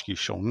did ask you,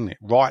 Sean, isn't it?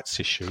 Rights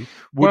issue.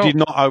 Would you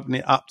not open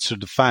it up to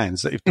the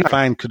fans that if the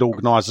fan could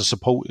organise a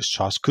supporters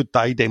trust, could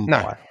they then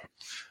buy?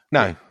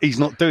 No. He's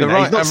not doing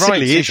that. He's not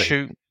silly, is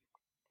he?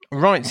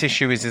 Rights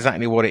issue is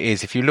exactly what it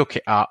is. If you look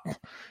it up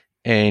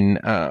in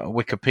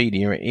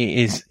Wikipedia,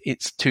 it's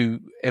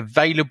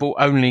available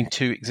only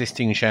to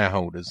existing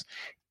shareholders.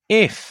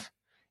 If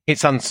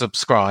it's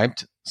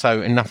unsubscribed,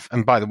 so enough,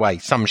 and by the way,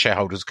 some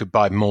shareholders could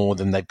buy more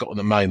than they've got at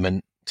the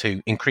moment to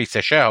increase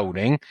their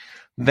shareholding,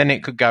 then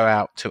it could go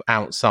out to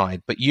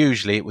outside. But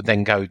usually it would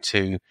then go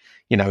to,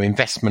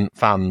 investment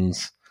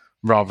funds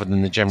rather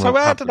than the general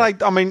public. So how do they,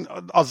 I mean,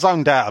 I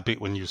zoned out a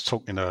bit when you was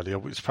talking earlier,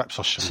 which perhaps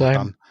I shouldn't have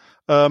done.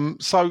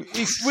 So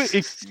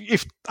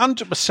if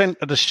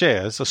 100% of the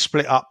shares are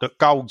split up that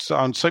Gold's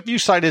owned, so if you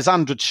say there's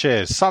 100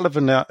 shares,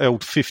 Sullivan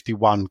held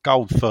 51,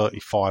 Gold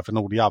 35 and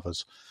all the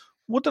others,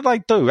 what do they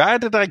do? How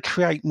do they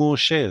create more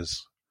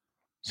shares?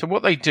 So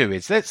what they do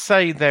is, let's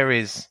say there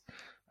is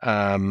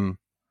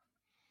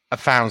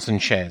 1,000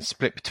 shares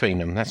split between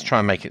them. Let's try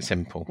and make it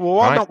simple. Well,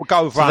 why not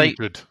go with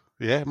 100?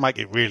 Make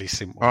it really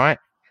simple. All right.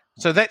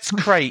 So let's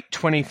create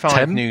 25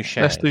 10? new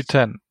shares. Let's do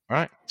 10.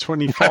 Right?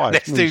 25.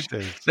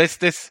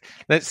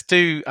 let's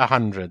do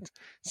 100.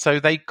 So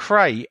they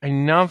create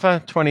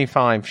another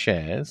 25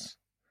 shares,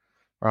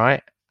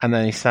 right? And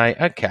then they say,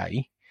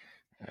 okay,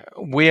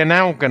 we are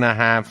now going to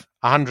have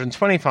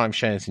 125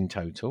 shares in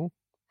total,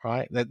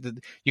 right?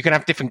 You can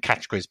have different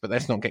categories, but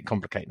let's not get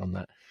complicated on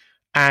that.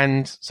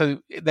 And so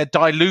they're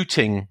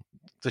diluting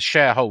the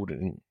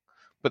shareholding,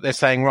 but they're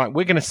saying, right,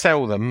 we're going to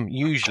sell them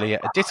usually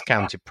at a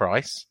discounted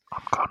price.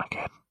 I'm gone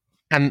again.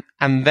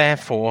 And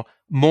therefore,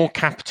 more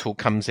capital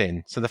comes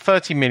in. So the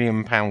 £30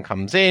 million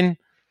comes in,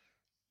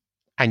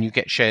 and you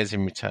get shares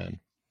in return.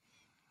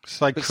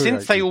 So but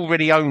since they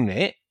already own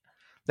it,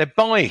 they're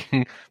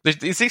buying. The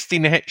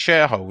existing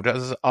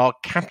shareholders are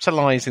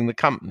capitalising the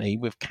company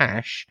with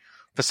cash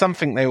for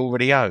something they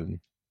already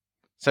own.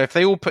 So if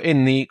they all put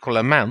in the equal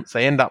amounts,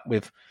 they end up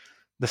with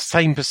the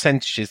same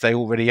percentages they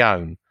already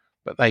own,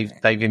 but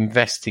they've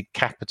invested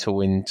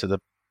capital into the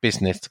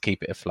business to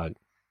keep it afloat.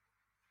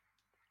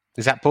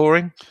 Is that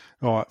boring?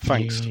 All right,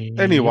 thanks.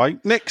 Anyway,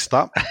 next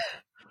up,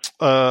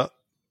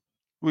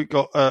 we've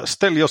got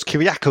Stelios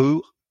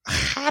Kyriakou.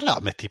 Hello,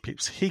 Matty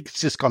Pips. He's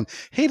just gone,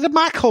 hey, the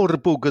Michael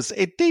Boogers,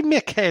 Di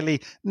Michele,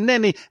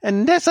 Nenny,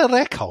 and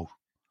Nezareko.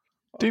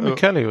 Di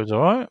Michele was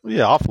all right.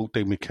 Yeah, I thought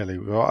Di Michele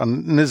was all right.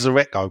 And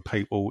Nezareko,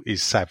 people,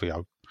 is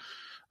Savio.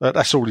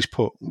 That's all he's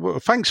put. Well,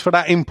 thanks for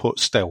that input,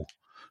 Stel.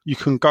 You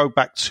can go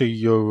back to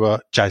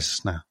your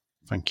jazz now.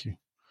 Thank you.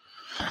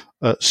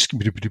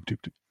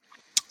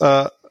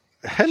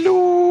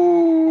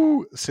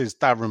 Hello, says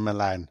Darren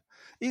Milan.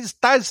 It's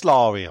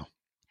Dazlar here.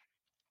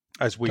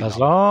 As we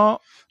know.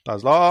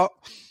 Dazlar.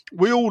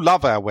 We all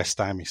love our West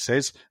Ham, he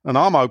says, and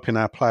I'm hoping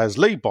our players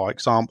lead by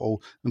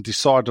example and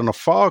decide on a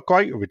far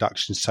greater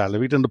reduction in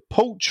salary than the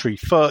paltry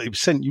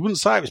 30%. You wouldn't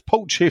say it was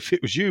paltry if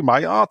it was you,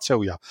 mate, I'll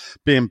tell you,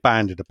 being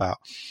bandied about.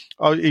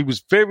 He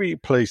was very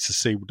pleased to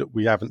see that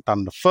we haven't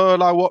done the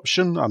furlough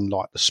option,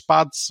 unlike the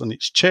Spuds, and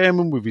its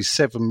chairman with his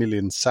 $7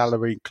 million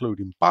salary,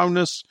 including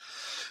bonus.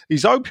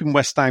 He's hoping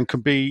West Ham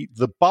can be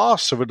the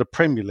Barca of the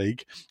Premier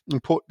League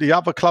and put the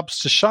other clubs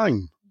to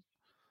shame.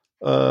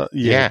 Never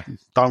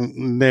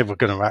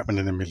going to happen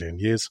in a million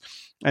years.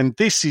 And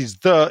this is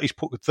he's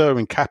put the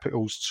in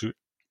capitals to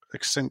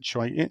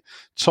accentuate it.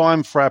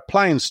 Time for our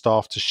playing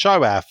staff to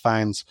show our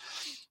fans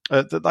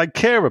that they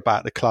care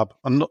about the club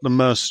and not the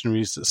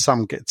mercenaries that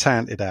some get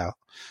taunted out.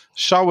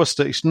 Show us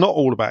that it's not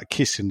all about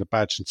kissing the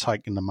badge and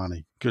taking the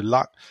money. Good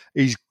luck.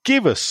 He's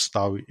give us,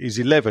 though, his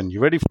 11. You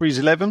ready for his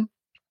 11?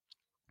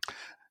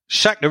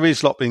 Shaq the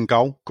Rislop in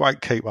goal.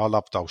 Great keeper. I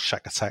loved old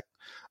Shaq attack.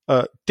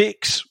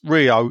 Dix,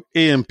 Rio,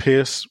 Ian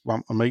Pearce,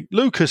 one for me.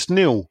 Lucas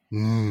Neal,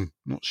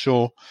 not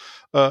sure.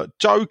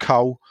 Joe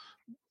Cole,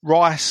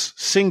 Rice,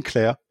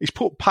 Sinclair. He's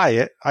put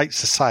Payet, hates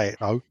to say it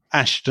though,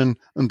 Ashton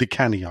and Di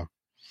Canio.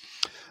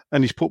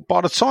 And he's put, by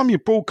the time you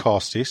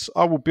broadcast this,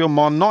 I will be on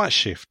my night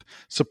shift.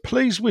 So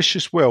please wish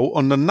us well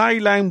on the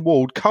Neyland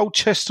Ward,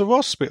 Colchester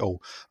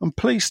Hospital. And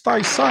please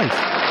stay safe.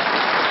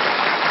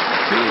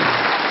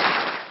 Yeah.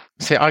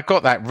 See, I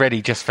got that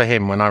ready just for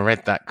him when I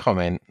read that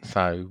comment.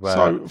 So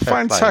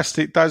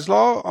fantastic,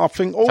 Dazlar. I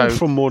think all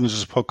from More Than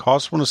Just a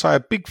Podcast want to say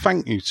a big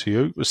thank you to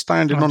you for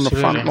standing on the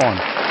front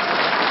line.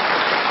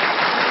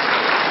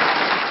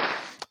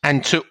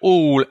 And to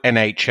all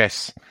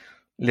NHS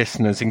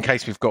listeners, in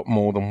case we've got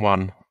more than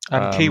one.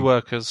 And key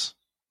workers.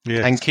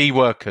 Yeah. And key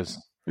workers.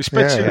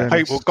 Especially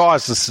people,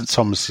 guys at St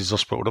Thomas's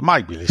Hospital that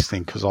may be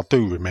listening, because I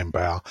do remember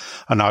how,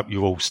 and I hope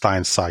you're all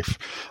staying safe,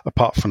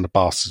 apart from the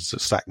bastards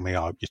that sacked me.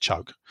 I hope you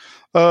choke.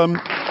 Sorry,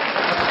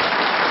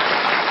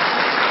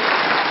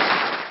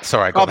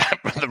 I got that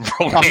the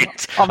wrong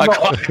hit.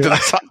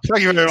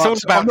 Thank you very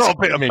much. I'm not a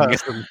bit of a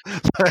person.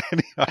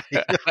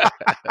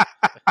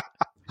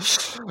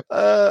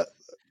 Anyway.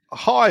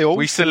 Hi all.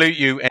 We salute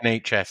you,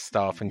 NHS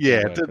staff. And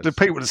the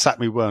people that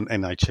sacked me weren't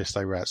NHS,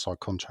 they were outside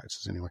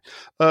contractors anyway.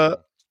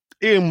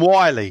 Ian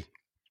Wiley.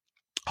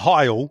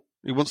 Hi all.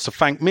 He wants to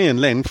thank me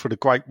and Len for the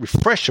great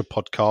Refresher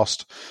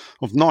podcast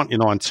of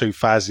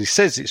 99-2000. He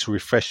says it's a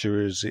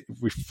refresher as it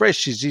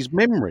refreshes his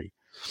memory.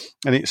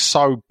 And it's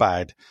so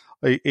bad.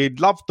 He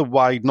loved the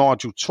way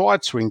Nigel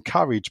tried to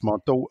encourage my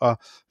daughter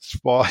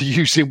by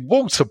using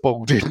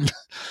waterboarding,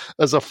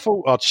 as I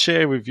thought I'd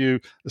share with you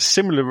a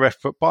similar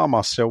effort by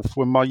myself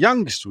when my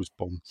youngest was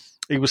born.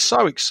 He was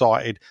so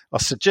excited, I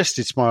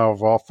suggested to my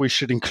other half we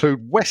should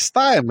include West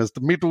Ham as the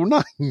middle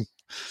name.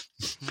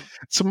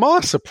 To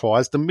my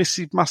surprise, the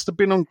missus must have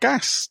been on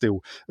gas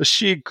still, as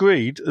she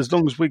agreed as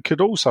long as we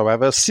could also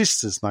have her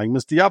sister's name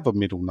as the other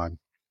middle name.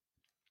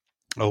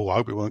 Oh, I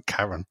hope it weren't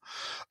Karen.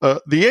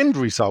 The end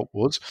result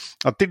was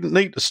I didn't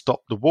need to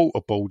stop the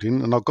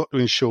waterboarding, and I got to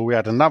ensure we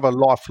had another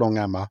lifelong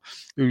Emma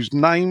whose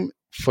name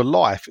for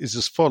life is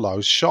as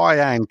follows: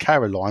 Cheyenne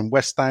Caroline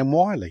West Ham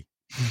Wiley.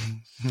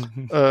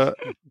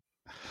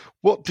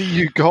 What do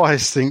you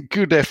guys think?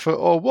 Good effort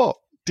or what?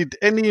 Did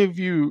any of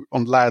you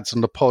lads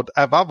on the pod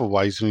have other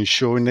ways of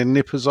ensuring their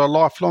nippers are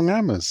lifelong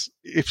Emmas?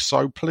 If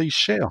so, please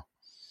share.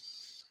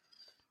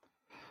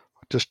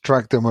 Just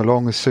dragged them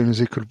along as soon as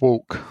he could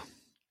walk.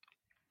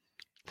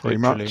 Pretty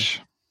Literally.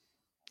 much.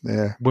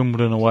 Yeah.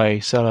 Wimbledon away,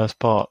 Selhurst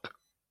Park.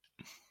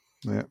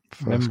 Yeah.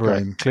 First Remember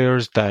game. it, clear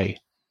as day.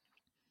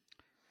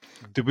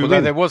 Did we Although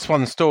win? there was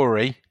one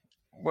story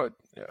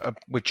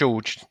with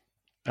George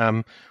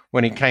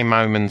when he came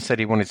home and said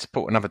he wanted to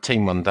support another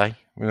team one day.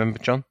 Remember,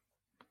 John?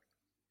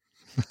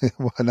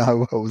 Well, no,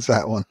 what was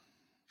that one?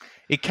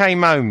 He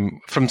came home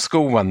from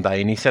school one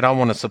day and he said, I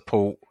want to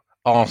support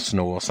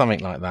Arsenal or something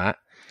like that.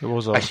 It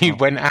was And you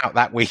went out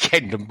that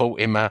weekend and bought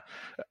him a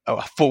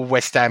full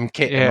West Ham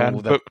kit. Yeah, and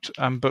all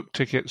booked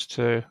tickets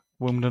to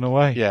Wimbledon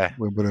away. Yeah.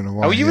 Wimbledon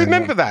away. Oh, you yeah.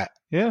 remember that?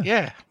 Yeah.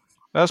 Yeah.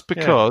 That's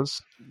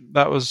because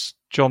that was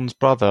John's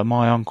brother,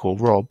 my uncle,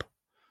 Rob.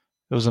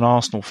 He was an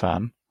Arsenal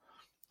fan.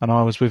 And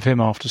I was with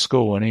him after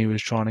school and he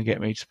was trying to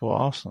get me to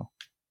support Arsenal.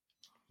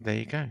 There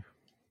you go.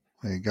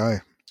 There you go.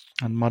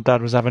 And my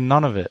dad was having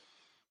none of it.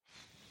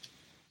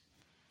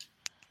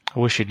 I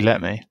wish he'd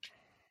let me.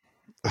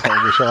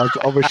 I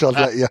wish I'd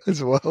let you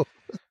as well.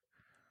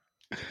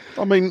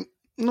 I mean,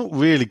 not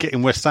really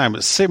getting West Ham,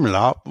 but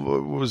similar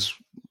was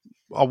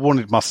I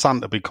wanted my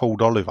son to be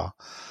called Oliver,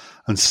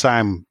 and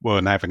Sam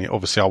weren't having it.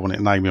 Obviously, I wanted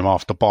to name him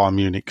after Bayern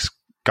Munich's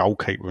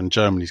goalkeeper and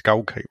Germany's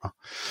goalkeeper.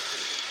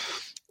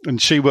 And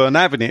she weren't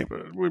having it.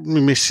 When my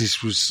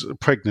missus was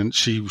pregnant,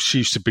 she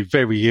used to be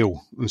very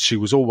ill, and she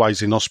was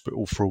always in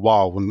hospital for a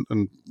while.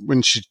 And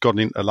when she'd gone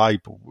into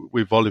labour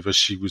with Oliver,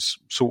 she was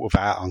sort of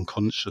out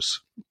unconscious.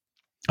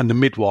 And the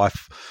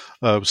midwife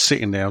was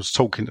sitting there. I was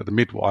talking to the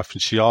midwife,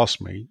 and she asked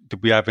me,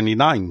 did we have any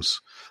names?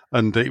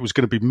 And it was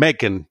going to be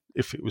Megan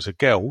if it was a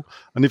girl,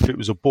 and if it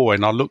was a boy.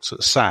 And I looked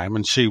at Sam,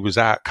 and she was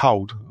out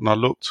cold. And I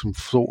looked and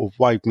sort of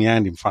waved my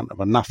hand in front of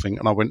her, nothing.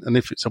 And I went, and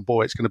if it's a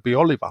boy, it's going to be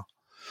Oliver.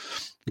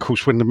 Of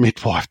course, when the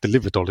midwife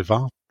delivered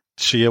Oliver,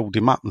 she held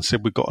him up and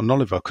said, we've got an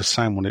Oliver, because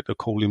Sam wanted to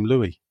call him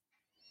Louis.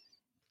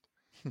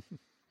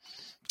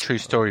 True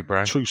story,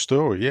 bro. True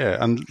story, yeah.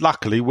 And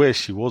luckily, where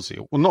she was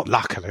ill, well, not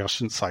luckily, I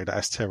shouldn't say that,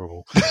 that's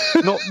terrible.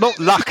 not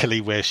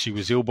luckily where she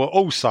was ill, but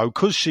also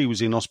because she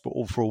was in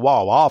hospital for a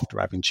while after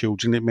having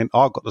children, it meant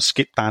I got to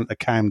skip down to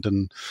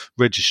Camden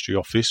Registry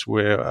Office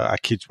where our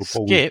kids were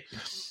born. Skip?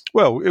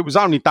 Well, it was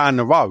only down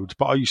the road,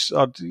 but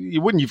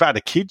when you've had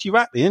a kid, you're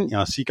at the, ain't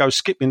you? So you go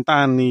skipping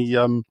down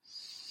the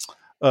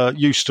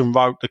Euston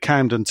Road to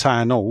Camden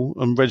Town Hall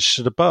and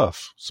register the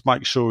birth to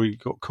make sure he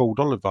got called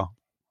Oliver.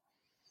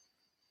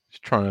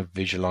 Just trying to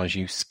visualise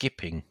you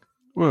skipping.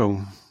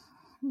 Well,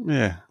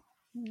 yeah.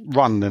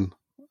 Run then.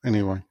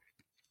 Anyway.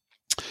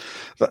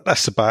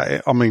 That's about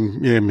it. I mean,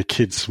 yeah, my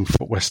kids from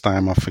West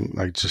Ham, I think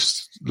they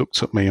just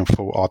looked at me and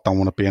thought, I don't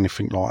want to be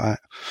anything like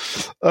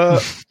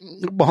that.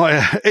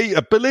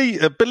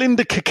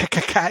 Belinda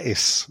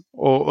Catis,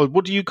 or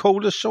what do you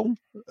call her, Sean?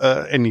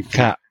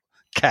 Anything.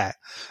 Cat.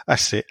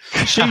 That's it.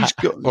 She's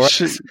got...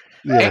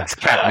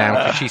 Ex-cat now,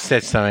 because she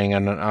said something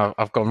and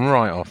I've gone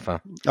right off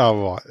her.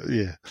 Oh, right,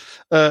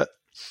 yeah.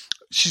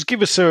 She's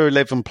given us her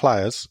 11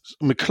 players.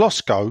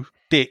 McCloskey,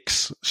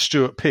 Dix,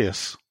 Stuart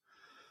Pearce.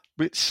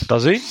 Which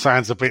does he?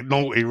 Sounds a bit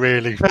naughty,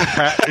 really,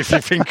 if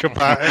you think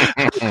about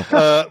it.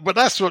 But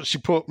that's what she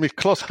put,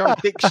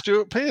 McCloskey, Dick,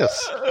 Stuart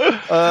Pearce.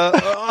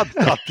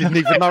 I didn't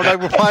even know they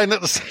were playing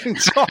at the same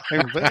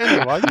time. But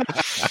anyway,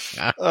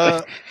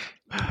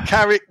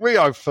 Carrick,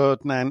 Rio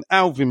Ferdinand,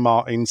 Alvin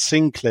Martin,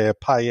 Sinclair,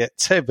 Payet,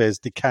 Tevez,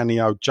 Di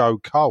Canio, Joe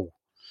Cole.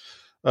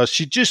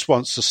 She just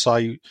wants to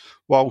say,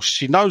 while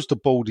she knows the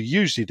ball are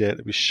usually there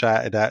to be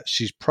shouted at,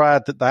 she's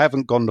proud that they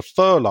haven't gone the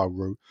furlough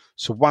route.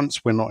 So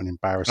once we're not an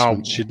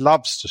embarrassment, she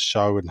loves to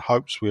show and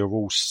hopes we are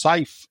all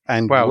safe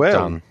and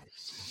well.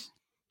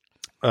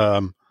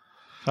 Done.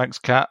 Thanks,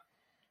 Kat.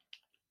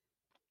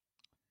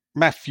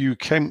 Matthew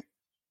Kemp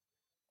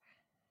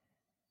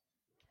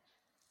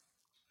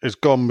has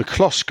gone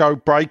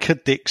McCloskey, Breaker,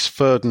 Dix,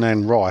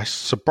 Ferdinand, Rice.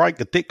 So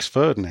Breaker, Dix,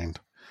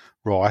 Ferdinand,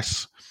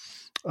 Rice.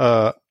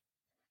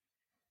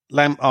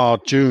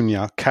 Lampard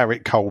Jr.,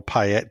 Carrick, Cole,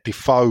 Payet,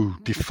 Defoe,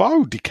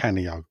 Di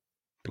Canio.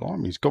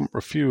 Blimey, he's gone for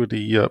a few of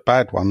the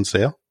bad ones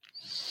there.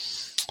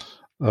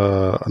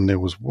 And there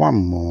was one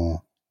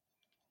more.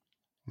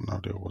 No,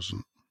 there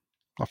wasn't.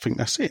 I think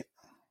that's it.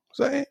 Was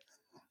that it?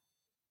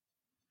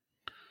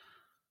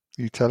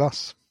 You tell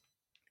us.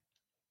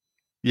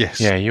 Yes.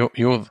 Yeah,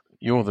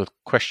 you're the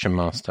question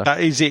master.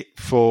 That is it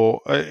for...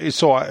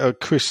 it's all right.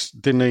 Chris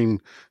Dineen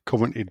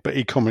commented, but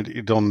he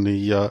commented on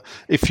the...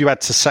 if you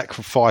had to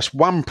sacrifice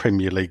one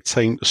Premier League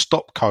team to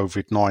stop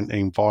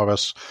COVID-19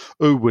 virus,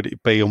 who would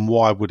it be and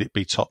why would it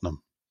be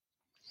Tottenham?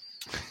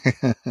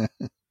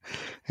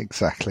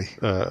 Exactly.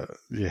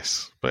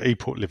 Yes, but he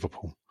put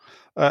Liverpool.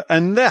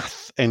 And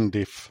that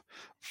endeth...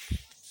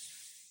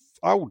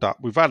 Hold up.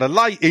 We've had a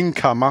late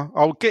incomer.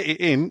 I'll get it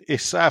in.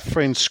 It's our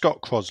friend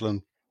Scott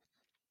Crosland.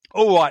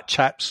 All right,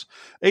 chaps.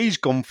 He's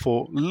gone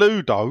for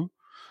Ludo,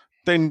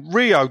 then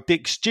Rio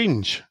Dix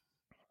Ginge.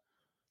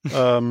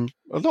 A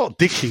lot of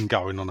dicking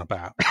going on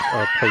about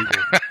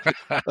people.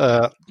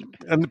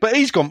 But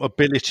he's gone for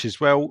Bilic as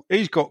well.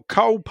 He's got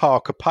Cole,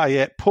 Parker,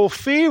 Payet,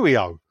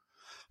 Porfirio.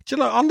 Do you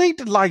know, I need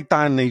to lay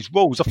down these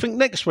rules. I think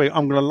next week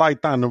I'm going to lay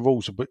down the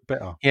rules a bit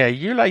better. Yeah,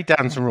 you lay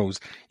down some rules.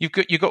 You've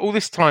got all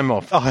this time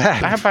off. I have.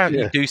 How about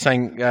yeah. you do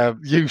something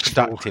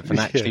productive and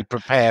actually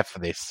prepare for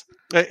this?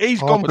 He's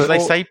gone. What do they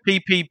say?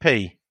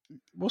 PPP.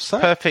 What's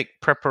that?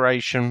 Perfect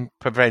preparation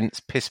prevents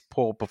piss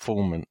poor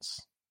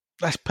performance.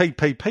 That's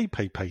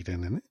PPP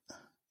then, isn't it?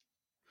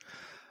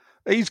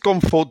 He's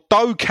gone for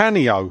Do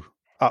Canio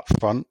up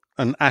front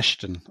and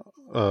Ashton.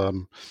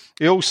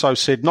 He also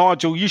said,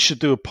 Nigel, you should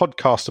do a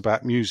podcast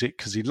about music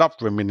because he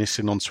loved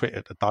reminiscing on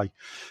Twitter today.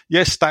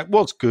 Yes, that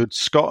was good,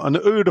 Scott. And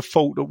who would have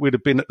thought that we'd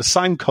have been at the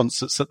same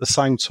concerts at the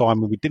same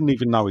time and we didn't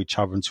even know each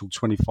other until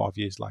 25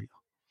 years later.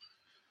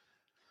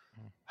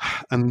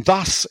 And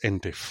thus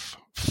endeth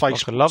Facebook.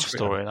 Like a love Twitter.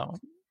 story, that one.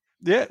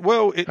 Yeah,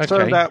 well, it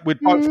turned out we'd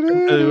both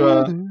been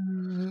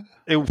to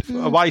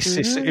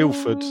Oasis at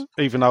Ilford,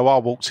 even though I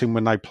walked in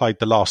when they played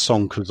the last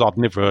song because I'd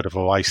never heard of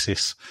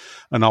Oasis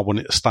and I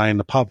wanted to stay in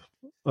the pub.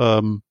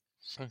 Who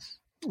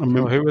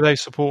were they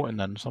supporting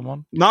then?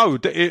 Someone? No,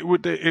 it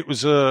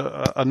was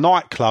a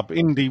nightclub,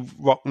 indie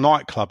rock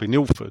nightclub in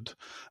Ilford,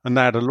 and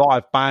they had a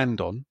live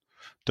band on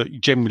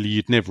that generally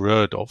you'd never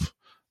heard of.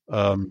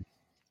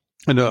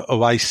 And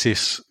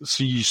Oasis,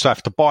 so you used to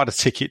have to buy the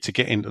ticket to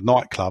get into the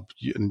nightclub,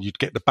 and you'd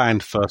get the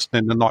band first,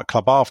 then the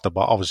nightclub after.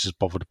 But I was just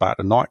bothered about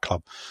the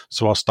nightclub,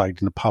 so I stayed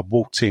in the pub,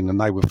 walked in,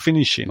 and they were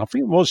finishing. I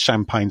think it was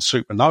Champagne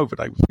Supernova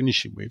they were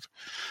finishing with,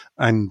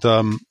 and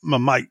my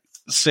mate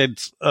said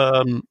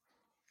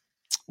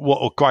what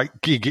a great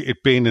gig it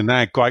had been and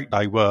how great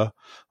they were.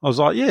 I was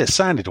like, yeah, it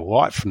sounded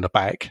all right from the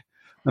back,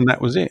 and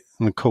that was it.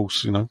 And of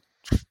course,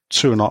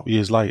 2.5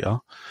 years later,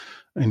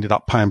 ended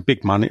up paying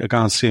big money to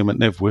go and see them at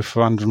Nebworth for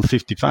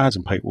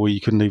 150,000 people where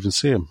you couldn't even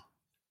see them.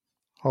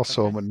 I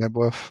saw them at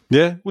Nebworth.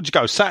 Yeah? Would you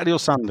go, Saturday or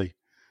Sunday?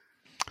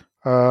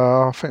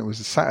 I think it was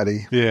a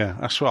Saturday. Yeah,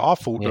 that's right. I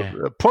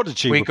thought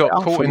Prodigy... We got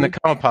caught in the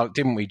car park,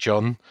 didn't we,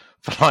 John?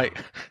 For like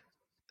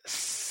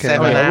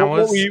 7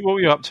 hours. What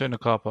were you up to in the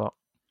car park?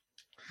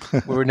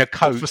 We were in a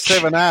coach. For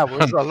 7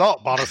 hours. A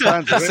lot, by the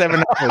sounds of it.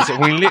 7 hours.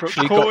 And we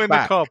literally caught got in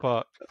back. the car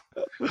park.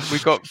 We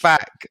got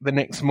back the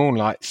next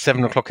morning, like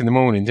 7 o'clock in the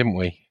morning, didn't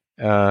we?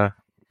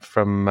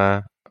 From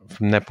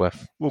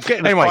Nebworth. Well,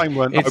 getting the train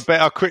weren't no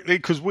better quickly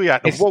because we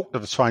had to walk to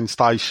the train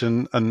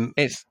station and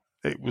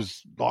it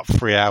was like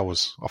 3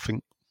 hours, I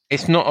think.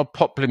 It's not a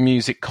popular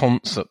music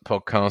concert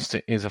podcast.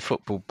 It is a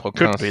football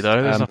podcast. Could be,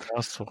 though. There's nothing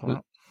else to talk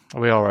about.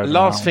 We are over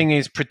Last now. thing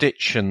is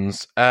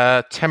predictions.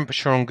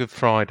 Temperature on Good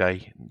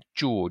Friday.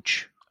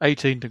 George.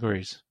 18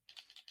 degrees.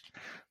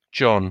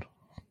 John.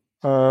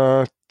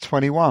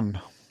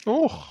 21.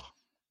 Oh.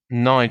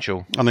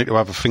 Nigel. I need to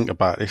have a think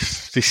about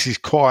this. This is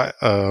quite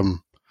a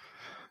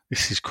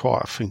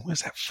thing.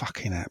 Where's that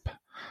fucking app?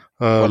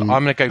 Well, I'm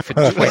going to go for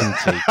 20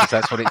 because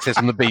that's what it says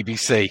on the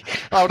BBC.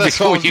 Oh, that's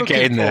before what I was you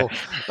get in there.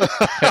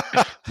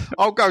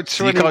 I'll go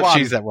 21. You can't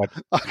choose that one.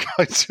 I'll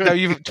go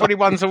 21. No,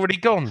 21's already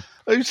gone.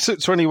 Who's took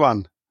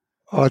 21?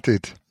 I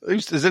did.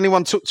 Has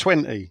anyone took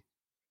 20?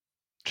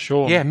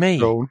 Sean. Yeah, me.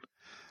 Sean.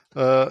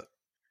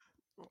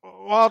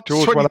 Well,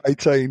 George 20, won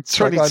 18.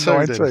 22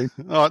 19.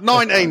 then. All right,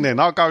 19 then.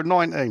 I'll go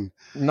 19.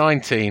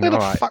 19, Where all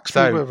the right. fuck's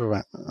So, my weather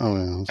at?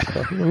 Oh,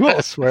 yeah. A lot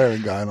of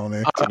swearing going on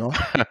here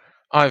tonight.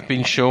 I've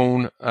been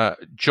Sean.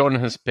 John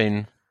has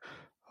been.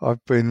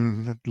 I've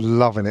been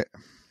loving it.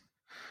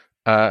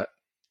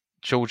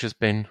 George has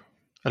been.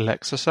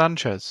 Alexa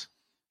Sanchez.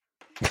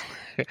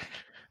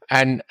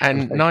 And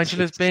Nigel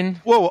has been.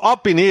 Well,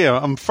 I've been here,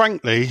 and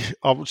frankly,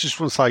 I just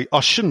want to say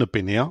I shouldn't have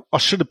been here. I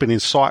should have been in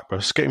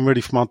Cyprus getting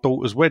ready for my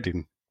daughter's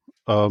wedding.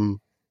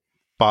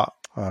 But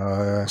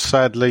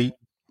sadly,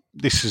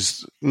 this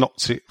is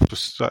not it.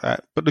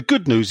 But the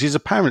good news is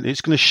apparently it's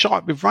going to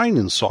shite with rain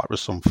in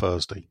Cyprus on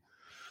Thursday.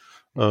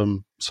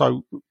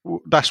 So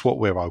that's what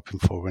we're hoping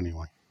for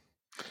anyway.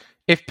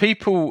 If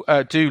people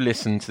do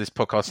listen to this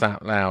podcast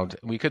out loud,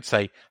 we could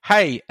say,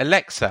 "Hey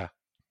Alexa,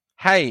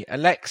 hey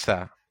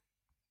Alexa."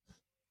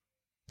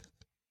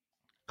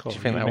 Do you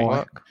think that will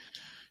work?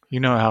 You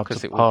know how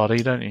to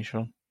party, don't you,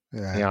 Sean?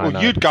 Yeah.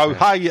 Well, you'd go,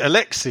 "Hey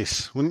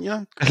Alexis," wouldn't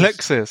you?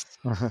 Alexis.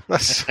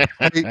 That's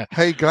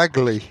hey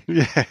Graggly.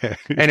 Yeah.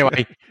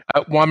 Anyway,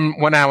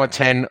 1 hour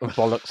 10 of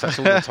bollocks. That's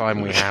all the time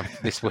we have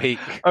this week.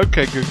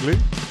 Okay, Googly.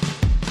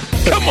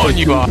 Come on,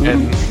 you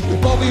Arhens.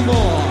 Bobby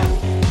Moore,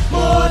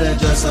 more than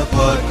just a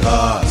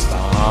podcast.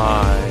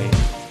 Bye.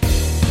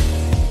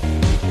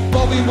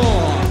 Bobby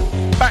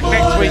Moore, Back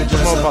next week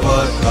for more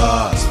bollocks.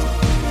 podcast.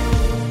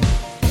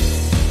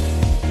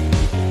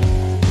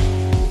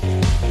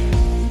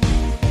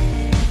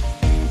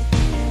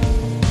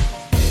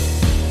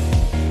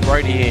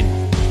 Brady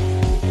in.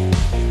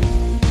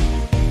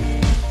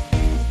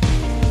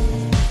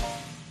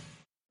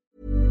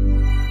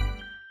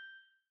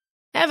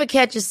 Ever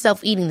catch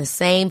yourself eating the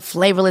same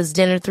flavorless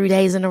dinner 3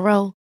 days in a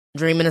row?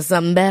 Dreaming of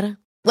something better?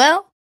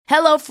 Well,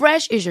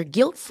 HelloFresh is your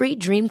guilt-free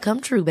dream come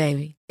true,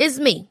 baby. It's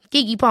me,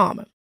 Keke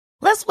Palmer.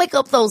 Let's wake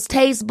up those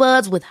taste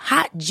buds with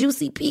hot,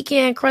 juicy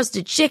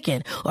pecan-crusted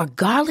chicken or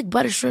garlic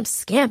butter shrimp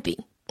scampi.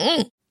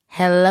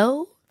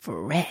 Hello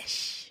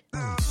Fresh.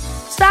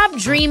 Stop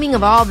dreaming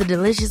of all the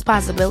delicious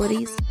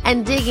possibilities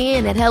and dig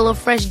in at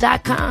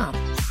HelloFresh.com.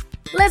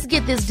 Let's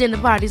get this dinner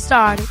party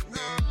started.